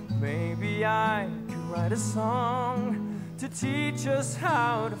 Maybe I could write a song to teach us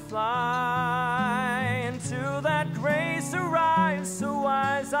how to fly. Until that grace arrives, so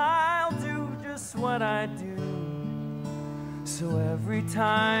wise, I'll do just what I do. So every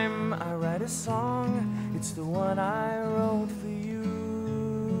time I write a song, it's the one I wrote for you.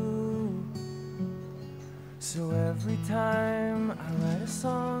 So every time I write a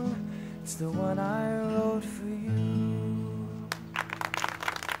song, it's the one I wrote for you.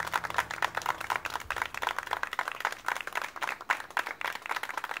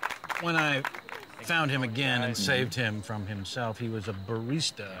 when I found him again and saved him from himself, he was a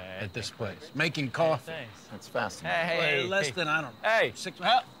barista at this place, making coffee. That's fascinating. Hey, less than, I don't know, Hey, 6.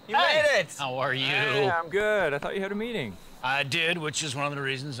 you made it. How are you? Hey, I'm good. I thought you had a meeting. I did, which is one of the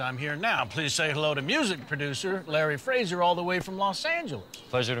reasons I'm here now. Please say hello to music producer Larry Fraser, all the way from Los Angeles.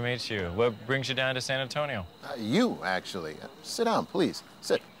 Pleasure to meet you. What brings you down to San Antonio? You, actually. Sit down, please.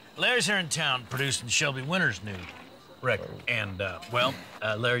 Sit. Larry's here in town producing Shelby Winter's new record. And, well,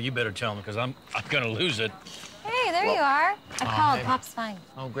 Larry, you better tell him, because I'm gonna lose it. Hey, there you are. I called. hey. Pop's fine.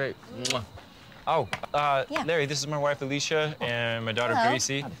 Oh, great. Oh, Yeah. Larry, this is my wife, Alicia, and my daughter, Hello.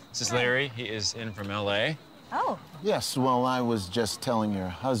 Gracie. This is Larry. He is in from L.A. Oh. Yes, well, I was just telling your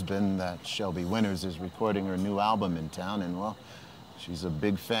husband that Shelby Winters is recording her new album in town, and, well, she's a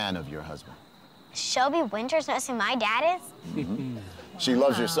big fan of your husband. Shelby Winters knows who my dad is? Mm-hmm. She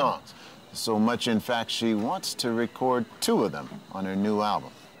loves your songs. So much, in fact, she wants to record 2 of them on her new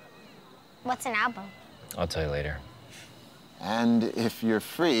album. What's an album? I'll tell you later. And if you're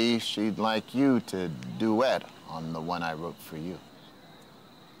free, she'd like you to duet on the one I wrote for you.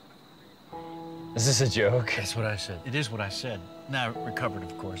 Is this a joke? That's what I said. It is what I said. Now, recovered,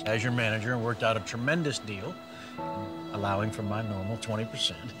 of course, as your manager, and worked out a tremendous deal, allowing for my normal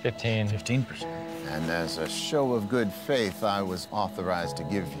 20%. 15%. And as a show of good faith, I was authorized to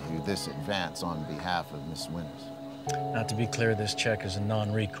give you this advance on behalf of Miss Winters. Not to be clear, this check is a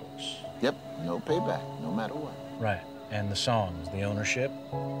non-recourse. Yep, no payback, no matter what. Right. And the songs, the ownership?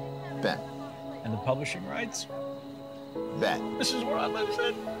 Ben. And the publishing rights? Ben. This is where I live,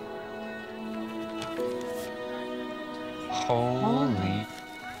 son. Holy.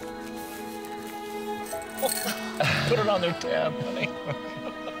 Put it on their tab, honey.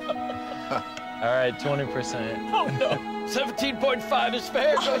 All right, 20%. Oh, no. 17.5 is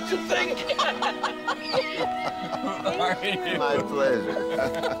fair, don't you think? My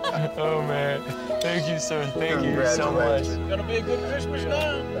pleasure. Oh, man. Thank you, sir. Thank you so much. It's gonna be a good Christmas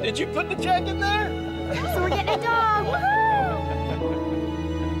now. Did you put the check in there? So we're getting a dog. Woohoo!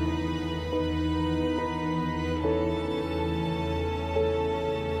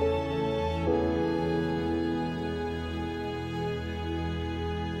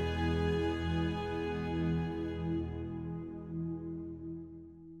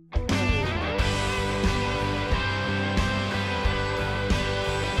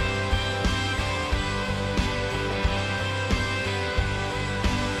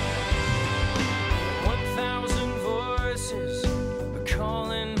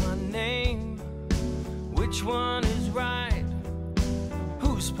 Which one is right?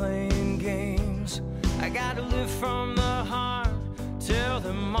 Who's playing games? I gotta live from the heart. Tell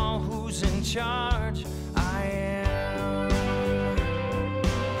them all who's in charge. I am.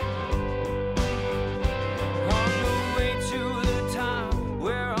 On the way to the top,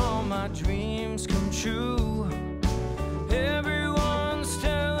 where all my dreams come true. Everyone's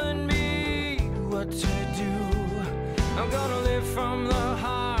telling me what to do. I'm gonna live from the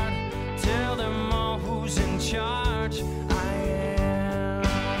heart. Tell them all who's in charge. I am.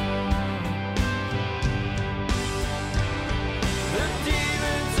 The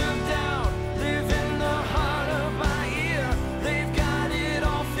demons of doubt live in the heart of my ear. They've got it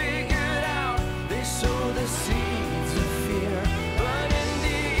all figured out. They sow the seeds of fear. But in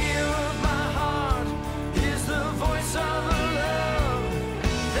the ear of my heart is the voice of a love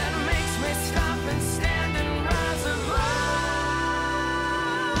that makes me stop and stand and rise above.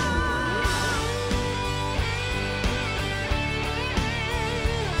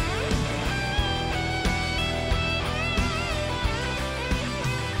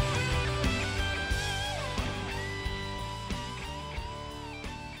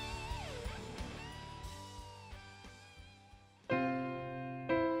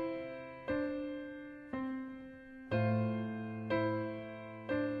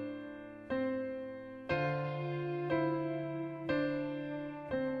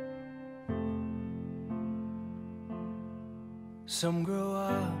 Some grow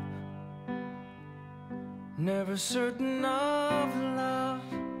up, never certain of love,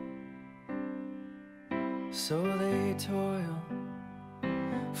 so they toil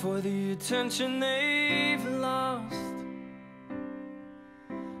for the attention they've lost.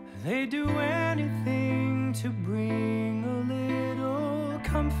 They do anything to bring a little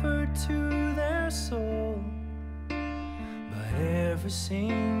comfort to their soul, but every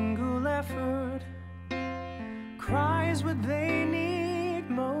single effort cries what they need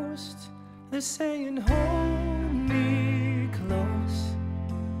most. They're saying, hold me close,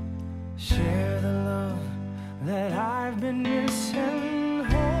 share the love that I've been missing.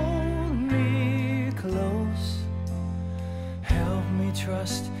 Hold me close, help me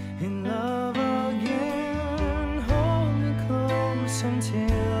trust in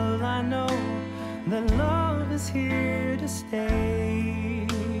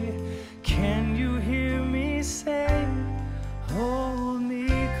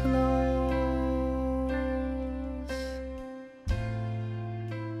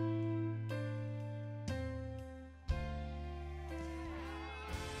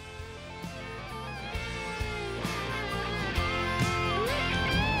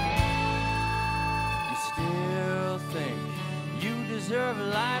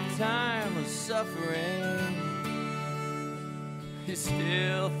time of suffering, you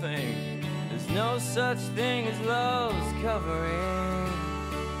still think there's no such thing as love's covering.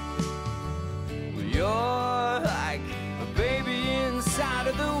 Well, you're like a baby inside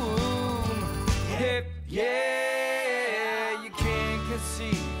of the womb. Hip, yeah, you can't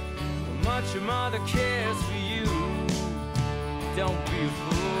conceive how much your mother cares for you. Don't be a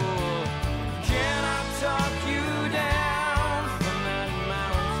fool. Can I talk